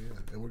it. Hell yeah.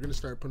 And we're going to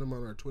start putting them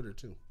on our Twitter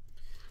too.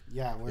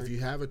 Yeah. If you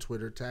have a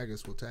Twitter, tag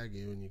us. We'll tag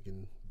you and you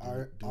can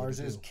do ours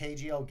is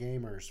KGL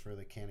Gamers for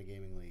the Canna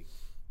Gaming League.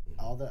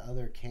 Mm-hmm. All the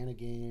other Canna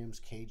Games,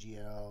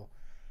 KGL,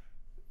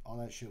 all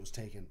that shit was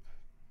taken.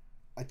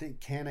 I think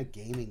Canna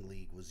Gaming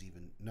League was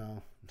even...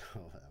 No,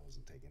 that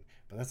wasn't taken.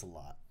 But that's a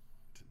lot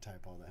to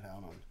type all that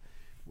out on.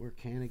 We're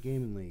Canna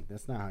Gaming League.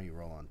 That's not how you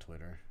roll on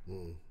Twitter.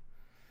 Mm.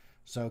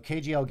 So,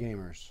 KGL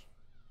Gamers.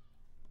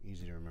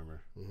 Easy to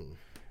remember. Mm-hmm.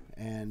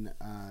 And,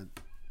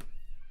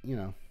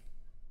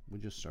 we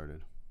just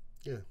started.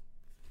 Yeah.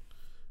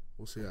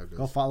 We'll see how it goes.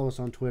 Go follow us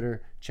on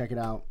Twitter. Check it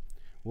out.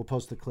 We'll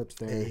post the clips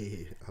there.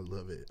 Hey, I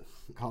love it.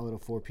 Call it a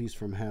 4-piece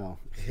from hell.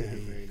 Hey,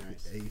 very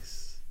nice.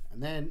 Ace.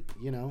 And then,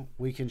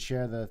 we can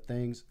share the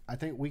things. I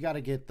think we got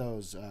to get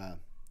those. I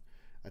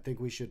think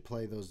we should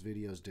play those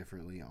videos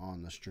differently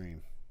on the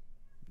stream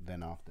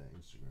than off the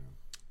Instagram.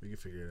 We can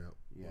figure it out.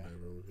 Yeah.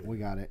 We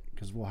got it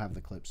because we'll have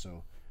the clips,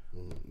 so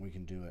we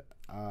can do it.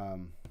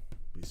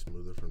 Be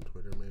smoother from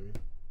Twitter, maybe?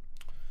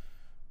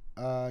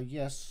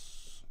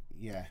 Yes.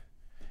 Yeah.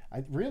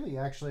 I think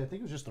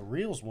it was just the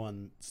Reels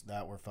ones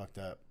that were fucked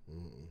up.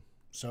 Mm-mm.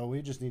 So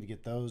we just need to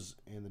get those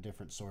in the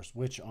different source,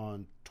 which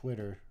on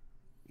Twitter,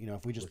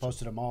 if we just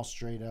posted them all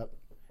straight up,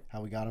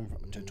 how we got them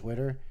to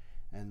Twitter,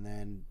 and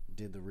then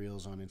did the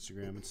Reels on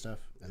Instagram and stuff,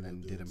 and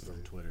then did them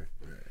from Twitter.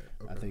 Right.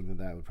 Okay. I think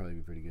that would probably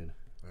be pretty good.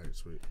 All right,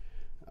 sweet.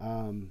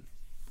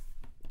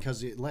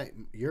 Because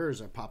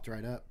yours, I popped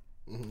right up,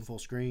 full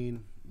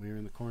screen. We were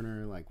in the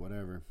corner, like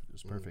whatever. It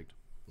was perfect.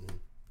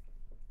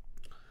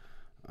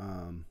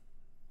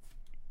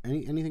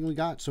 anything we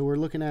got? So we're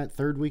looking at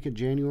third week of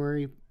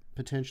January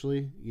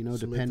potentially. You know,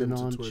 Submit depending them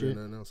to on Twitter shit. and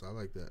nothing else. I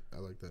like that.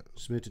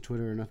 Submit to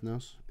Twitter or nothing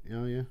else.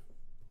 Oh yeah.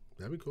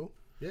 That'd be cool.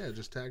 Yeah,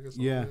 just tag us.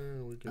 Yeah. On there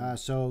and we can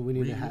so we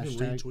need a hashtag. You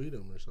can retweet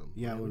them or something.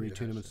 Yeah, we'll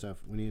retweet them and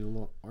stuff. We need a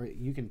little, or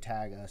you can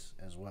tag us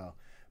as well.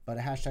 But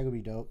a hashtag would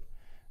be dope.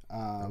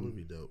 That would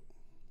be dope.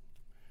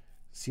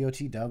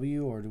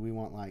 COTW, or do we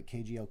want like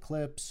KGL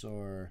clips,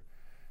 or?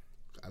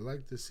 I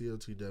like the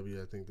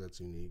COTW. I think that's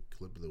unique.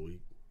 Clip of the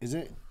week. Is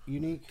it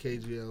unique?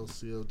 KGL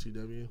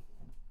COTW.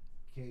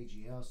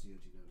 KGL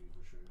COTW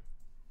for sure.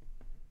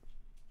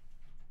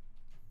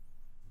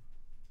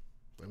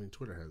 I mean,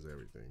 Twitter has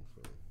everything.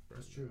 So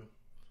that's true.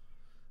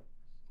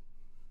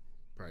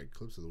 Probably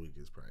clips of the week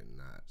is probably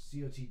not.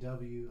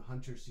 COTW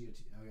Hunter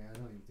COT. Okay, I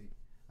don't even think.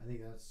 I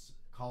think that's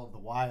Call of the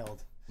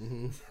Wild.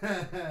 Mm-hmm.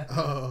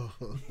 Oh.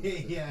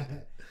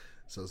 Yeah.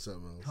 So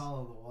something else.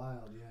 Call of the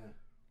Wild, yeah.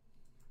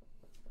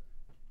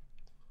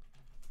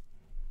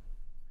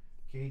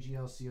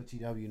 KGL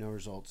COTW, no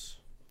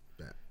results.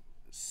 Bet.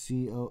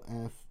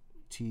 COFTK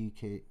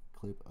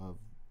clip of.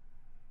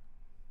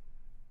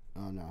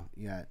 Oh no,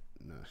 yeah,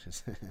 no,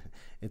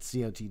 it's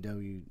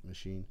COTW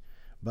machine,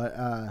 but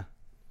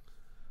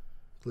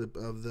clip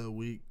of the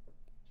week.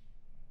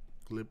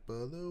 Clip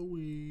of the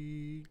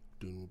week.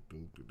 Dun,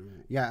 dun, dun,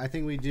 dun. Yeah, I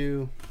think we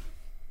do.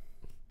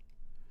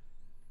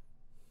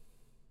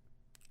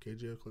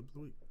 KGL clip of the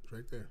week. It's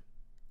right there.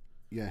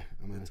 Yeah,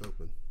 it's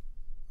open.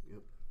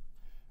 Yep.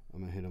 I'm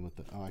gonna hit him with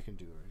the. Oh, I can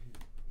do it right here.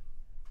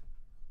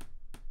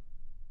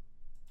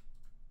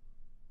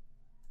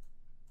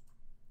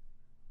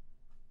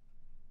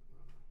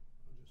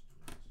 I'll just do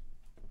this.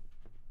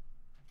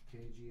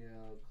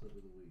 KGL clip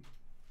of the week.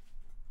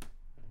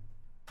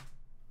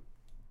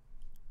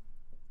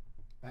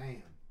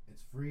 Bam!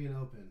 It's free and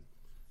open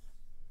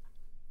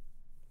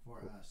for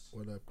us.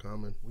 What up,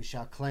 Common? We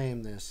shall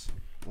claim this.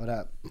 What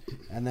up?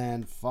 And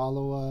then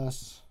follow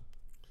us.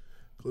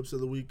 Clips of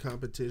the week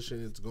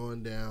competition. It's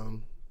going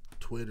down.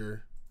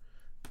 Twitter.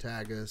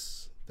 Tag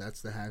us.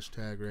 That's the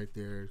hashtag right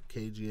there.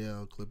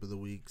 KGL clip of the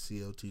week.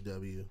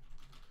 COTW.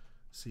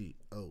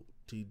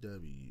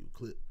 COTW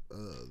clip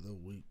of the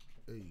week.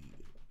 Hey.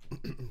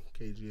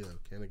 KGL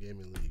Canada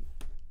Gaming League.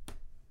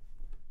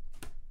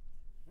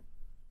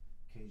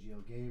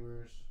 KGL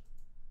Gamers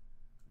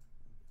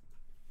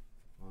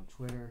on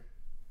Twitter.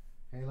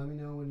 Hey, let me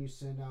know when you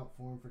send out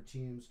form for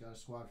teams. Got a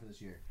squad for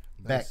this year.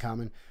 Nice. Bet,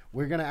 Common.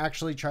 We're going to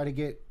actually try to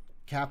get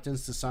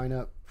captains to sign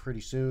up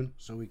pretty soon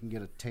so we can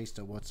get a taste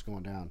of what's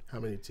going down. How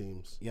many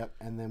teams? Yep,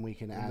 and then we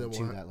can add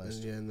to that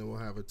list. And then we'll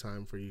have a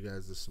time for you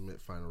guys to submit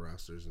final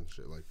rosters and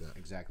shit like that.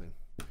 Exactly.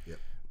 Yep.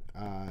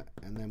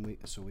 And then we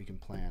can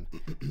plan.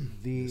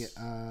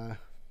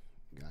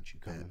 Got you,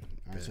 Common.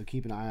 All right, so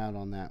keep an eye out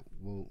on that.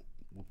 We'll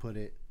put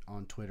it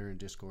on Twitter and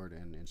Discord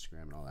and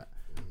Instagram and all that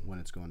when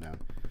it's going down.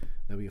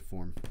 There'll be a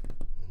form.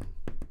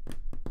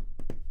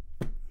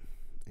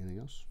 Anything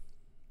else?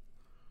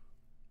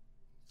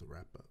 The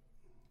wrap up.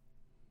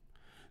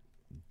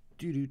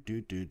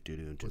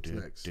 What's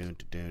next?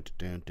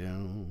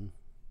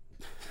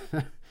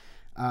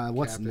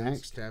 What's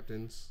next?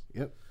 Captains.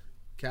 Yep.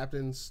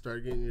 Captains,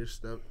 start getting your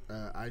stuff.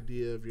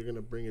 Idea if you're going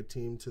to bring a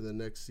team to the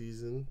next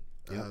season,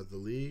 the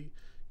league.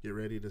 Get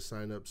ready to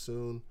sign up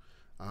soon.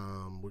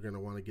 We're going to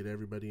want to get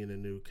everybody in a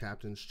new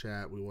captain's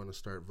chat. We want to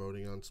start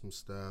voting on some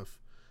stuff,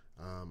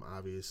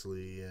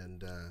 obviously,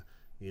 and,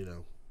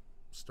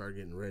 start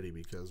getting ready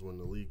because when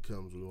the league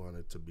comes, we want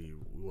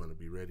to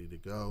be ready to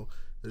go.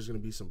 There's going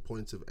to be some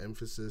points of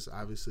emphasis,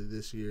 obviously,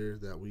 this year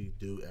that we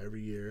do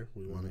every year.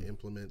 We want to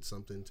implement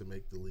something to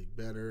make the league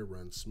better,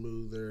 run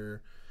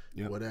smoother,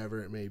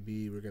 whatever it may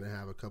be. We're going to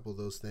have a couple of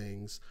those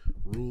things.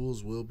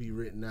 Rules will be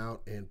written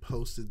out and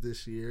posted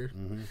this year.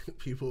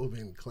 People have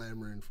been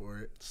clamoring for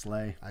it.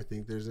 Slay. I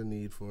think there's a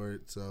need for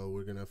it, so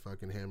we're going to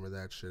fucking hammer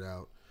that shit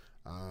out.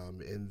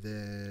 And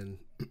then,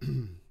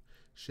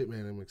 shit,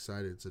 man, I'm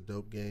excited. It's a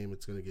dope game.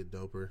 It's going to get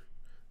doper.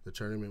 The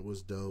tournament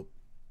was dope.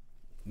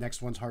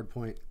 Next one's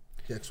Hardpoint.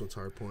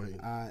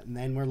 And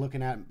then we're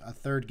looking at a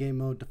third game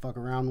mode to fuck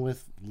around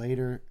with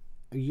later.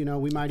 We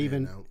might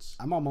even announce.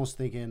 I'm almost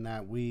thinking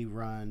that we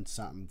run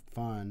something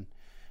fun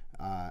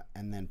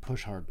and then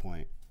push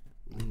Hardpoint.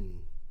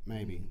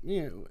 Maybe.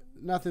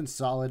 Nothing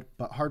solid,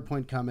 but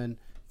Hardpoint coming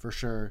for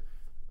sure.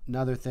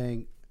 Another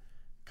thing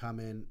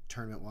coming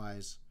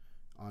tournament-wise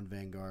on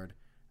Vanguard.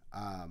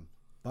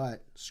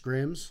 But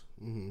scrims.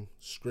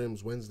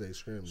 Scrims, Wednesday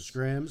scrims.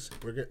 Scrims.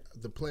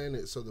 The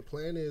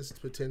plan is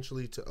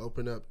potentially to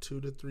open up 2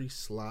 to 3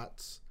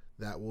 slots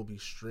that will be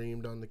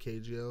streamed on the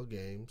KGL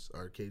games,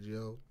 our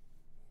KGL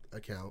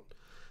account.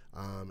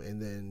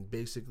 And then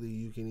basically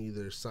you can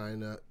either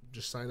sign up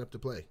to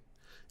play.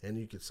 And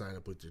you could sign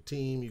up with your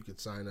team. You could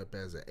sign up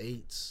as a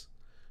 8s,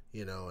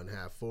 and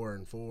have 4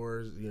 and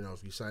 4s.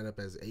 If you sign up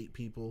as 8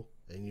 people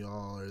and you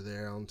all are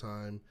there on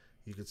time,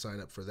 you could sign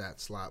up for that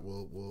slot.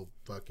 We'll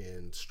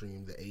fucking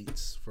stream the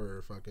 8s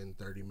for fucking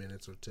 30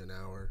 minutes or 10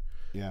 hour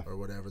or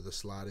whatever the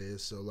slot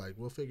is. So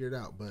we'll figure it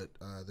out. But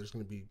there's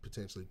going to be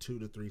potentially 2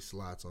 to 3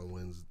 slots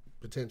on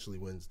potentially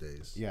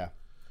Wednesdays. Yeah.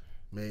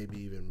 maybe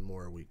even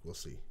more a week. We'll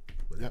see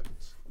what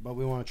happens. But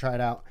we want to try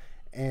it out.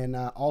 And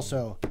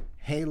also,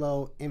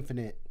 Halo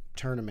Infinite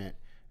tournament.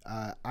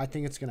 I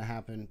think it's going to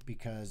happen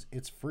because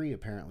it's free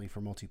apparently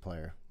for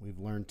multiplayer. We've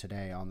learned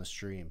today on the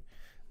stream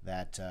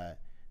that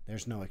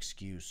there's no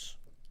excuse.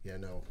 Yeah,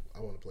 no,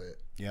 I want to play it.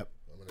 Yep.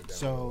 I'm gonna download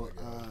So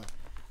it.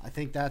 I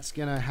think that's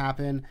going to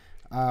happen.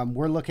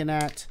 We're looking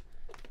at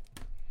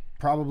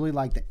probably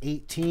like the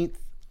 18th,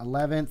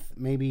 11th,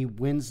 maybe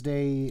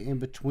Wednesday in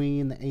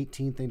between the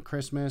 18th and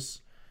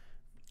Christmas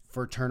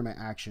for tournament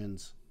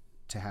actions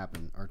to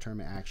happen, or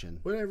tournament action.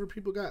 Whatever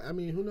people got. I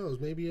mean, who knows?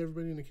 Maybe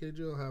everybody in the KJ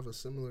will have a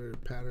similar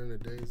pattern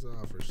of days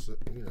off, or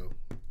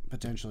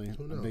potentially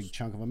who a knows? big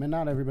chunk of them. And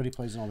not everybody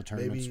plays in all the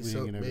tournaments.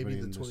 Maybe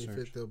the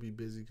 25th they'll be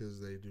busy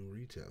because they do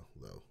retail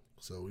though.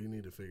 So we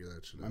need to figure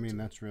that shit out. I mean, too.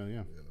 that's real,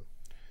 yeah.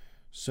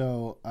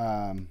 So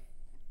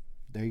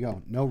there you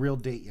go. No real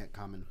date yet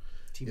coming.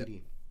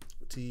 TBD.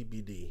 Yep.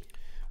 TBD.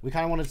 We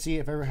kind of want to see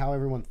how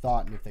everyone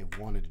thought and if they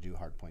wanted to do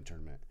hardpoint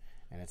tournament,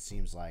 and it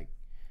seems like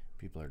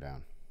people are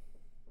down.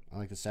 I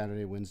like the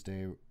Saturday,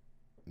 Wednesday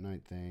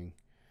night thing.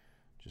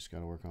 Just got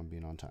to work on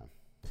being on time.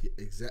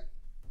 Exact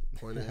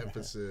point of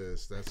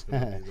emphasis. That's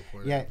going to be the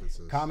point of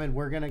emphasis. Common,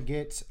 we're going to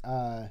get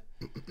point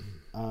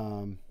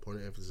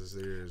of emphasis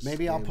there is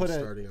maybe I'll put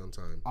starting on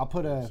time.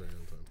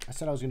 I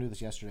said I was going to do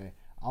this yesterday.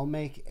 I'll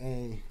make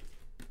a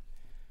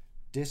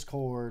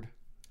Discord.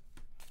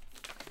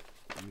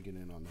 Let me get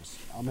in on this.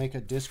 I'll make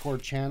a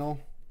Discord channel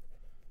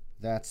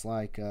that's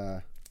like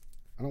I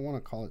don't want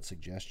to call it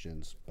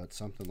suggestions, but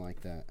something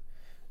like that.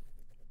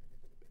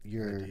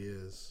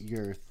 Ideas.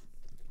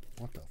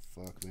 What the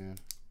fuck, man?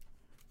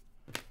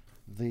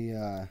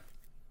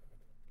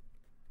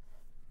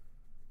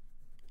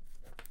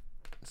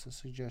 It's a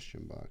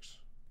suggestion box.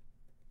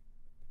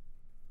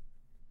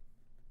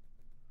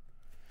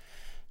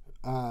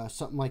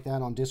 Something like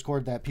that on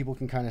Discord that people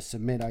can kind of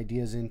submit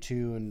ideas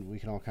into, and we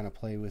can all kind of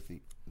play with the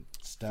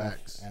stuff.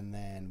 Facts. And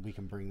then we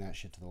can bring that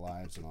shit to the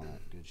lives and all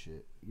that good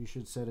shit. You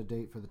should set a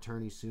date for the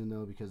tourney soon,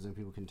 though, because then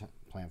people can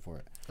plan for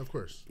it. Of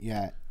course.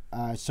 Yeah.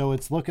 So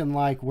it's looking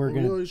like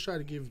we always try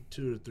to give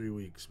 2 to 3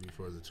 weeks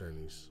before the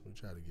tourneys. We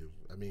try to give.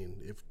 I mean,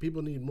 if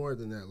people need more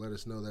than that, let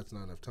us know. That's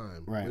not enough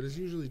time. Right. But it's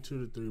usually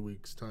 2 to 3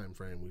 weeks time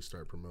frame. We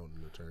start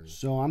promoting the tourneys.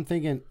 So I'm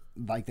thinking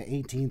like the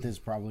 18th is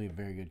probably a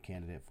very good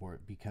candidate for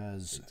it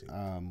because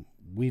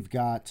we've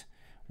got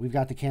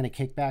the can of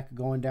kickback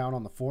going down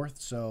on the 4th.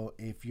 So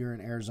if you're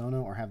in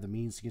Arizona or have the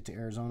means to get to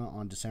Arizona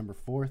on December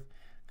 4th,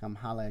 come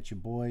holla at your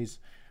boys.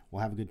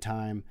 We'll have a good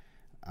time.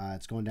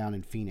 It's going down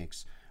in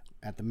Phoenix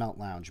at the Melt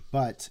Lounge.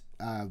 But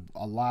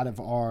a lot of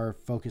our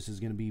focus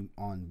is going to be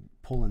on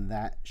pulling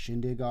that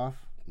shindig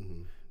off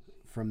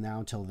from now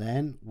until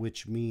then,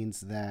 which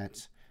means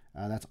that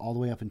that's all the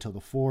way up until the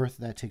 4th.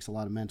 That takes a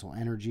lot of mental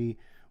energy,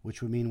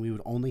 which would mean we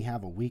would only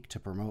have a week to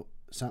promote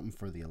something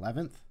for the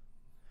 11th,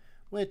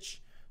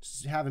 which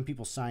having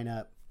people sign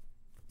up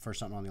for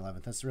something on the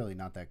 11th, that's really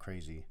not that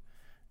crazy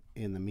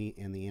in the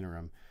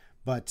interim.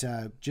 But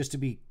just to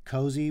be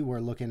cozy, we're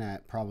looking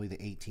at probably the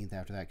 18th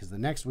after that, because the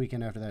next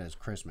weekend after that is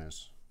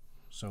Christmas.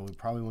 So we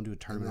probably won't do a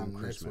tournament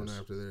on Christmas. The next one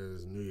after that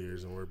is New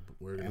Year's, and we're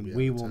going to be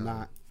we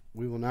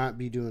will not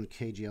be doing a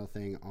KGL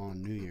thing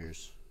on New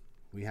Year's.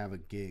 We have a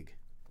gig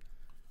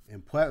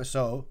in Pueblo.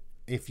 So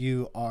if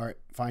you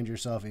find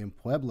yourself in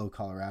Pueblo,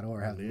 Colorado,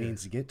 or have the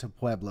means to get to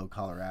Pueblo,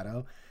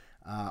 Colorado,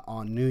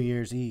 on New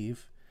Year's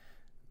Eve,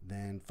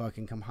 then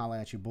fucking come holla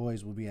at your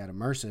boys. We'll be at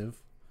Immersive.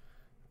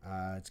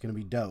 It's going to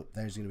be dope.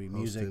 There's going to be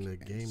music. Hosting a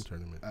game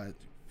tournament.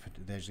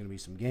 There's going to be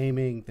some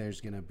gaming. There's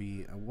going to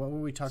be... what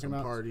were we talking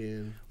about?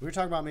 Partying. We were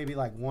talking about maybe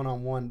like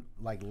one-on-one,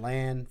 like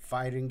LAN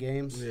fighting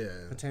games. Yeah.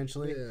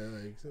 Potentially.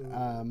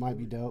 Yeah. Might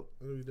be dope.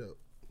 That'll be dope.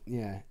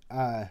 Yeah.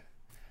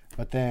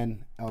 But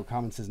then... Oh,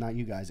 Common says not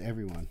you guys.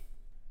 Everyone.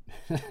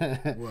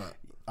 What?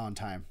 On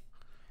time.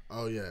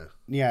 Oh, yeah.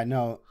 Yeah,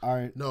 no.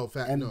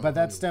 But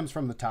that stems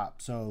from the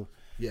top. So...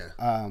 Yeah.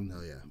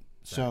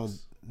 So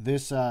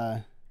this...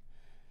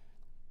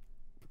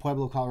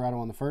 Pueblo, Colorado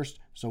on the 1st,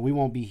 so we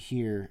won't be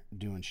here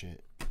doing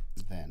shit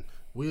then.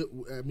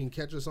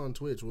 Catch us on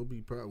Twitch. We'll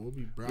be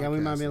broadcasting. Yeah, we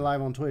might be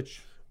live on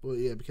Twitch. Well,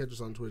 yeah, catch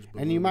us on Twitch.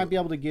 And you might be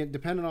able to get,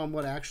 depending on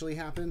what actually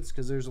happens,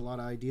 because there's a lot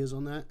of ideas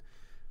on that.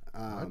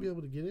 Might be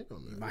able to get in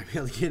on that. You might be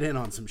able to get in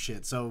on some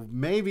shit. So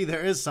maybe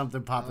there is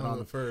something popping on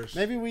the 1st.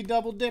 Maybe we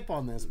double dip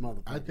on this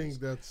motherfucker. I think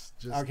that's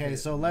just okay.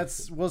 So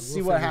we'll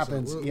see what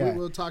happens.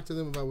 We'll talk to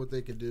them about what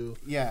they could do.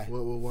 Yeah,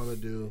 what we'll want to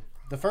do.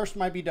 The 1st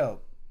might be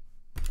dope.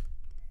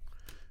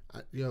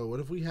 What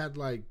if we had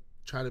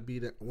try to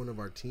beat one of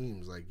our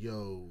teams?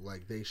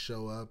 They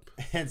show up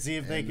and see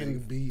if they can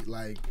beat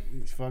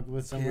fuck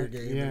with someone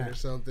or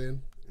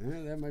something.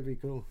 Yeah, that might be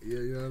cool. Yeah,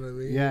 you know what I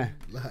mean. Yeah,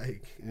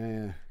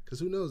 yeah.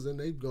 Because who knows? Then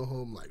they go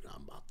home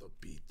I'm about to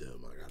beat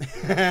them.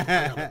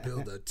 I gotta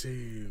build a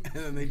team.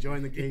 And then they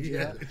join the KGL.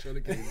 Yeah, they join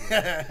the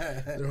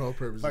KGL. Their whole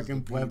purpose. Fucking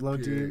is Pueblo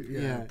team.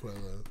 Yeah,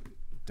 Pueblo.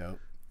 Dope.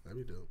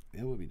 That'd be dope.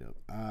 It would be dope.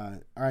 All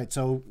right,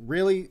 so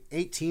really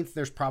 18th,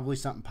 there's probably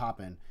something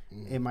popping.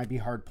 It might be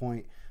hard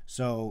point.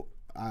 So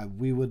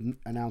we would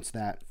announce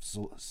that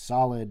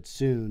solid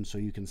soon, so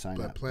you can sign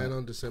up. But plan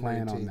on December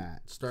 18th. On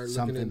that. Start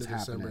looking into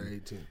December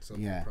 18th.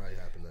 Something will probably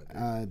happen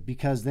that day.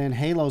 Because then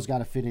Halo's got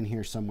to fit in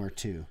here somewhere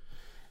too,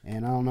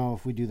 and I don't know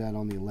if we do that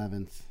on the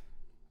 11th.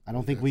 I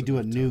don't think we do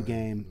a new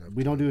game.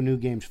 We don't do a new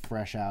game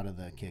fresh out of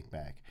the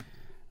kickback.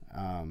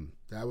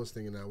 I was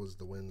thinking that was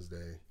the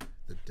Wednesday,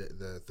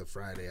 the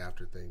Friday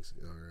after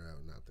Thanksgiving, or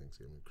not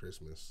Thanksgiving,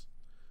 Christmas,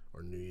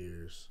 or New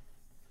Year's.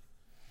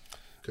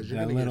 Because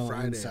you're gonna get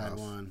Friday off.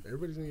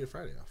 Everybody's gonna get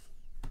Friday off.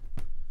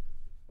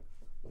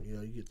 You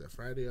know, you get that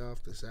Friday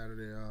off, the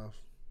Saturday off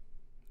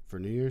for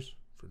New Year's.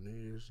 For New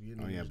Year's, you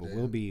get New Year's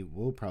Day.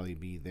 we'll probably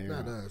be there.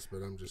 Not us,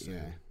 but I'm just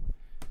saying.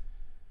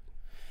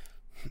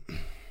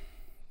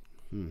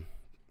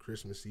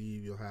 Christmas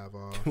Eve, you'll have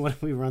off. What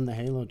if we run the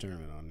Halo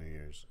tournament on New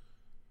Year's?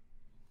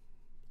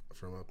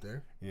 From up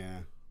there? Yeah.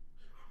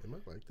 They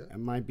might like that. It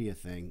might be a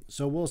thing.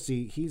 So we'll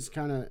see.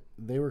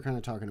 They were kind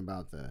of talking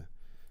about the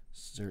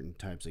certain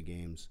types of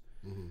games.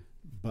 Mm-hmm.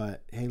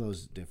 But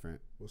Halo's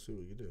different. We'll see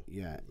what you do.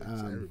 Yeah.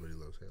 Everybody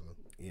loves Halo.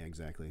 Yeah,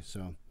 exactly.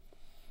 So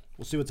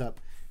we'll see what's up.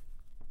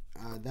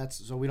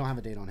 So we don't have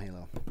a date on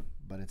Halo,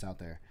 but it's out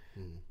there.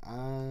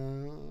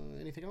 Mm-hmm.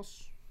 Anything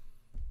else?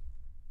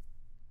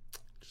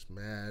 Just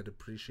mad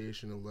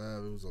appreciation of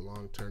love. It was a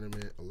long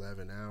tournament,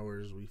 11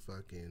 hours. We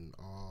fucking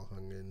all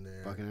hung in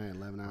there. Fucking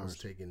 11 hours. I was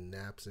taking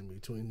naps in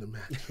between the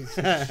matches.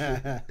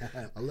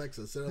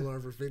 Alexa, set an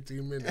alarm for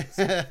 15 minutes.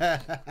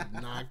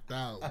 Knocked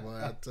out. Boy,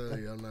 I tell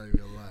you, I'm not even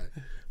gonna lie.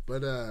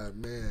 But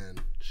man,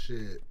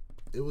 shit.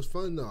 It was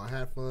fun though. I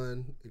had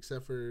fun,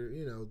 except for,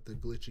 the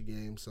glitchy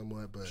game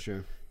somewhat. But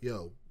sure.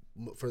 Yo,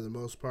 for the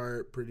most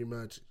part, pretty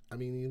much. I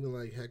mean, even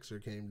like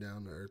Hexer came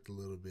down to earth a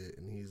little bit,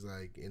 and he's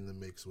like in the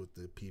mix with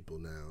the people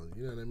now.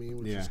 You know what I mean?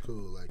 Which is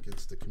cool. Like,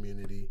 it's the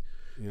community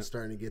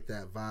starting to get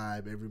that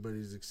vibe.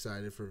 Everybody's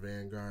excited for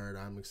Vanguard.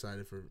 We're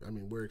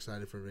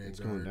excited for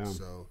Vanguard.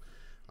 So,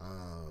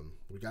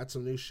 we got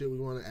some new shit we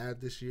want to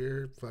add this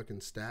year. Fucking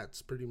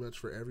stats, pretty much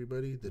for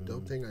everybody. The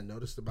dope thing I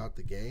noticed about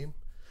the game.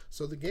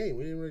 So the game,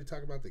 we didn't really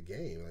talk about the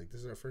game. Like,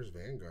 this is our first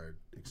Vanguard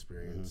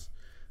experience.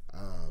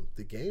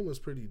 The game was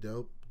pretty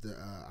dope.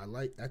 I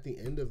like at the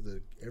end of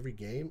every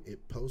game,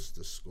 it posts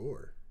the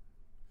score.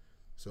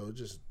 So it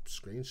just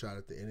screenshot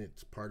at the end.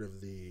 It's part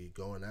of the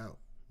going out.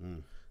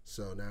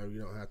 So now you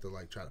don't have to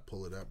like try to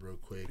pull it up real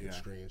quick and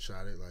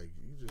screenshot it. Like,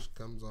 it just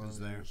comes on.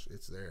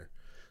 It's there.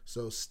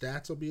 So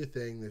stats will be a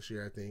thing this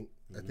year. I think.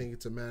 I think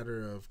it's a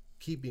matter of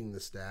keeping the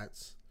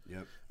stats.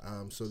 Yep.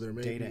 So there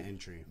may data be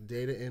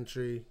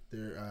entry.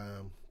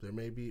 There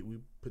may be. We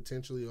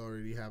potentially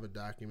already have a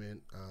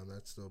document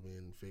that's still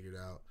being figured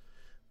out,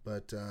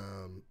 but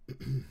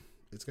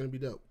it's gonna be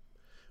dope.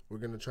 We're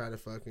gonna try to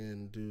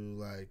fucking do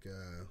like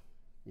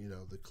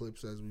the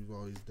clips as we've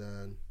always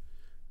done,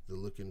 the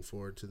looking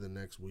forward to the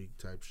next week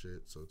type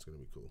shit. So it's gonna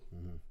be cool.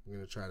 We're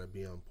gonna try to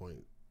be on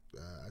point.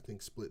 I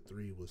think Split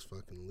 3 was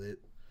fucking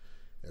lit,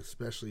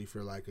 especially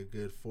for like a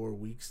good 4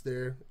 weeks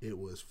there. It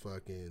was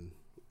fucking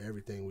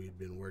everything we've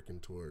been working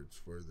towards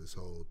for this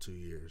whole 2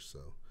 years. So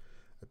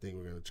I think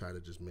we're going to try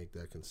to just make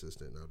that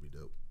consistent. That'll be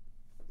dope.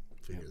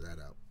 Figure that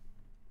out.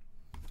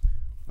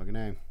 Fucking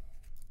A.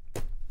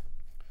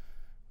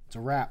 It's a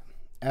wrap.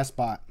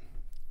 ESPOT.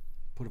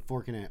 Put a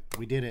fork in it.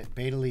 We did it.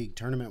 Beta League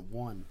Tournament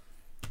 1.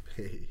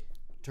 Hey.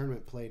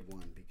 Tournament played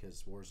 1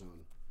 because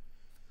Warzone.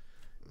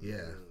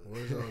 Yeah.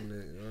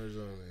 Warzone.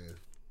 Warzone.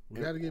 We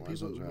got to get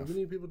people. We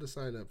need people to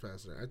sign up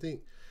faster. I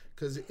think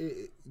because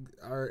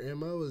our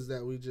MO is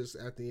that we just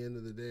at the end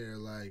of the day are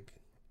like,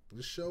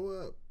 just show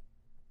up.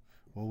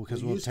 Well,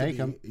 because we'll take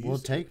them. We'll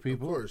take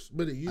people. Of course,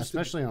 but it used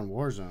especially on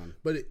Warzone.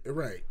 But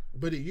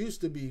it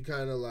used to be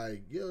kind of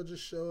like, yo,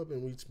 just show up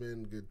and we'd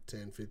spend a good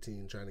 10,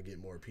 15 trying to get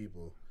more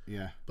people.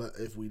 Yeah. But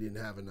if we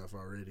didn't have enough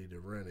already to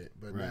run it,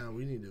 but now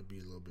we need to be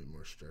a little bit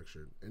more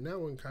structured. And that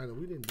one kind of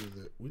we didn't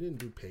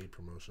do paid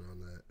promotion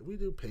on that. We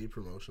do paid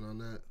promotion on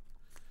that.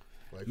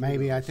 Like,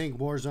 maybe. I think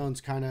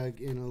Warzone's kind of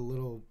in a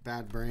little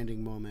bad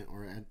branding moment,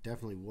 or it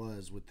definitely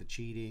was with the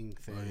cheating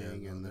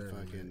thing and the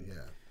fucking,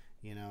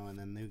 and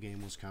then new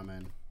game was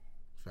coming.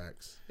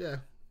 Facts. Yeah.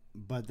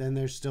 But then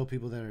there's still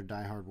people that are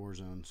diehard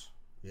Warzones.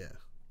 Yeah.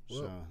 Well,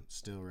 so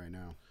still right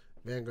now.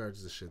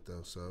 Vanguard's the shit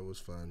though, so it was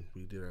fun.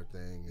 We did our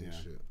thing and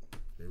shit.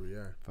 Here we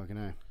are. Fucking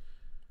A.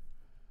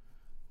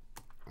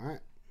 All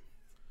right.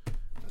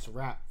 That's a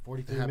wrap.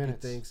 43 Happy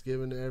minutes. Happy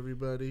Thanksgiving to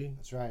everybody.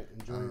 That's right.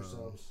 Enjoy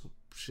yourselves.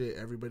 Shit,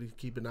 everybody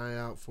keep an eye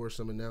out for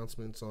some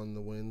announcements on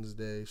the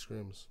Wednesday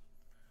scrims.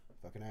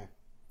 Fucking A.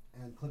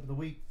 And clip of the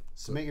week.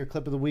 Submit your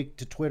clip of the week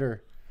to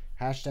Twitter.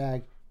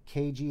 Hashtag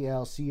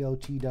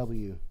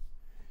KGLCOTW.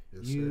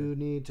 Yes, you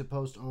need to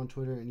post on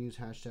Twitter and use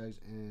hashtags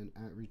and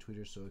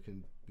 @retweeters so it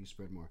can be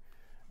spread more.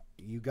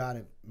 You got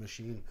it,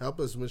 Machine. Help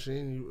us,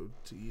 Machine.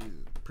 You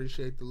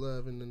appreciate the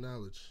love and the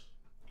knowledge.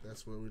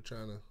 That's what we're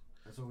trying to.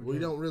 That's what we're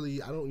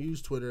doing. I don't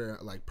use Twitter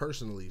like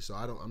personally, so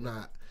I'm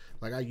not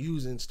like, I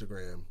use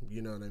Instagram.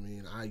 You know what I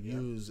mean? I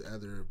use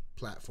other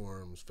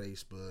platforms,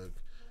 Facebook,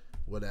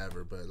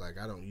 whatever, but like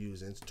I don't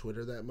use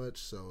Twitter that much,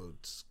 so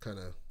it's kind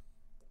of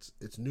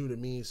it's new to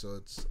me.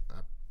 So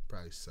I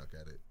probably suck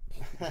at it.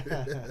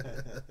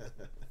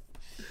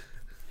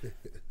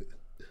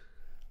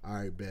 All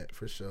right, bet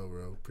for sure,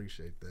 bro.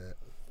 Appreciate that.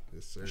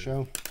 Yes, sir. For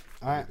sure.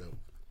 All right.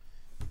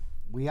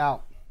 We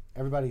out.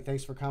 Everybody,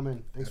 thanks for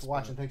coming. Thanks for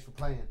watching. Thanks for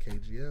playing.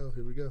 KGL,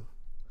 here we go.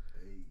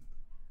 Hey.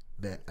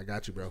 Bet. I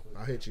got you, bro.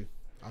 I'll hit you.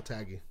 I'll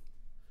tag you.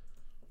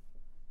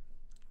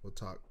 We'll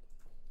talk.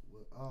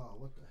 Oh,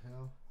 what the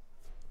hell?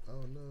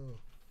 Oh, no.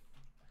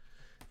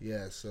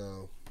 Yeah,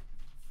 so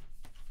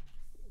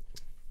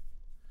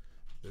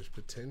there's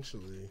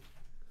potentially.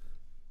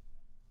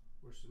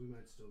 We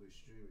might still be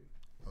streaming.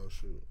 Oh,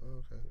 shoot.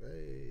 Oh, okay.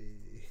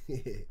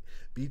 Hey.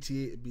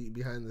 BTA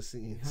behind the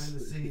scenes. Behind the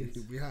scenes.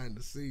 Behind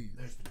the scenes.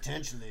 There's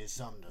potentially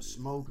something to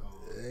smoke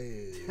on.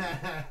 Hey.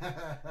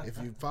 If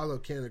you follow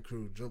Cannon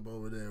Crew, jump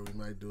over there. We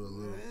might do a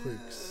little quick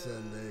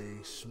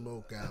Sunday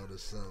smoke out or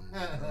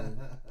something.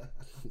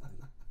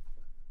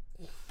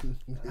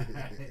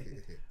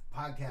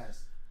 Podcast.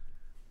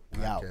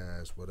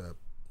 Podcast. What up?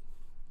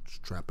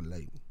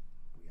 Extrapolating.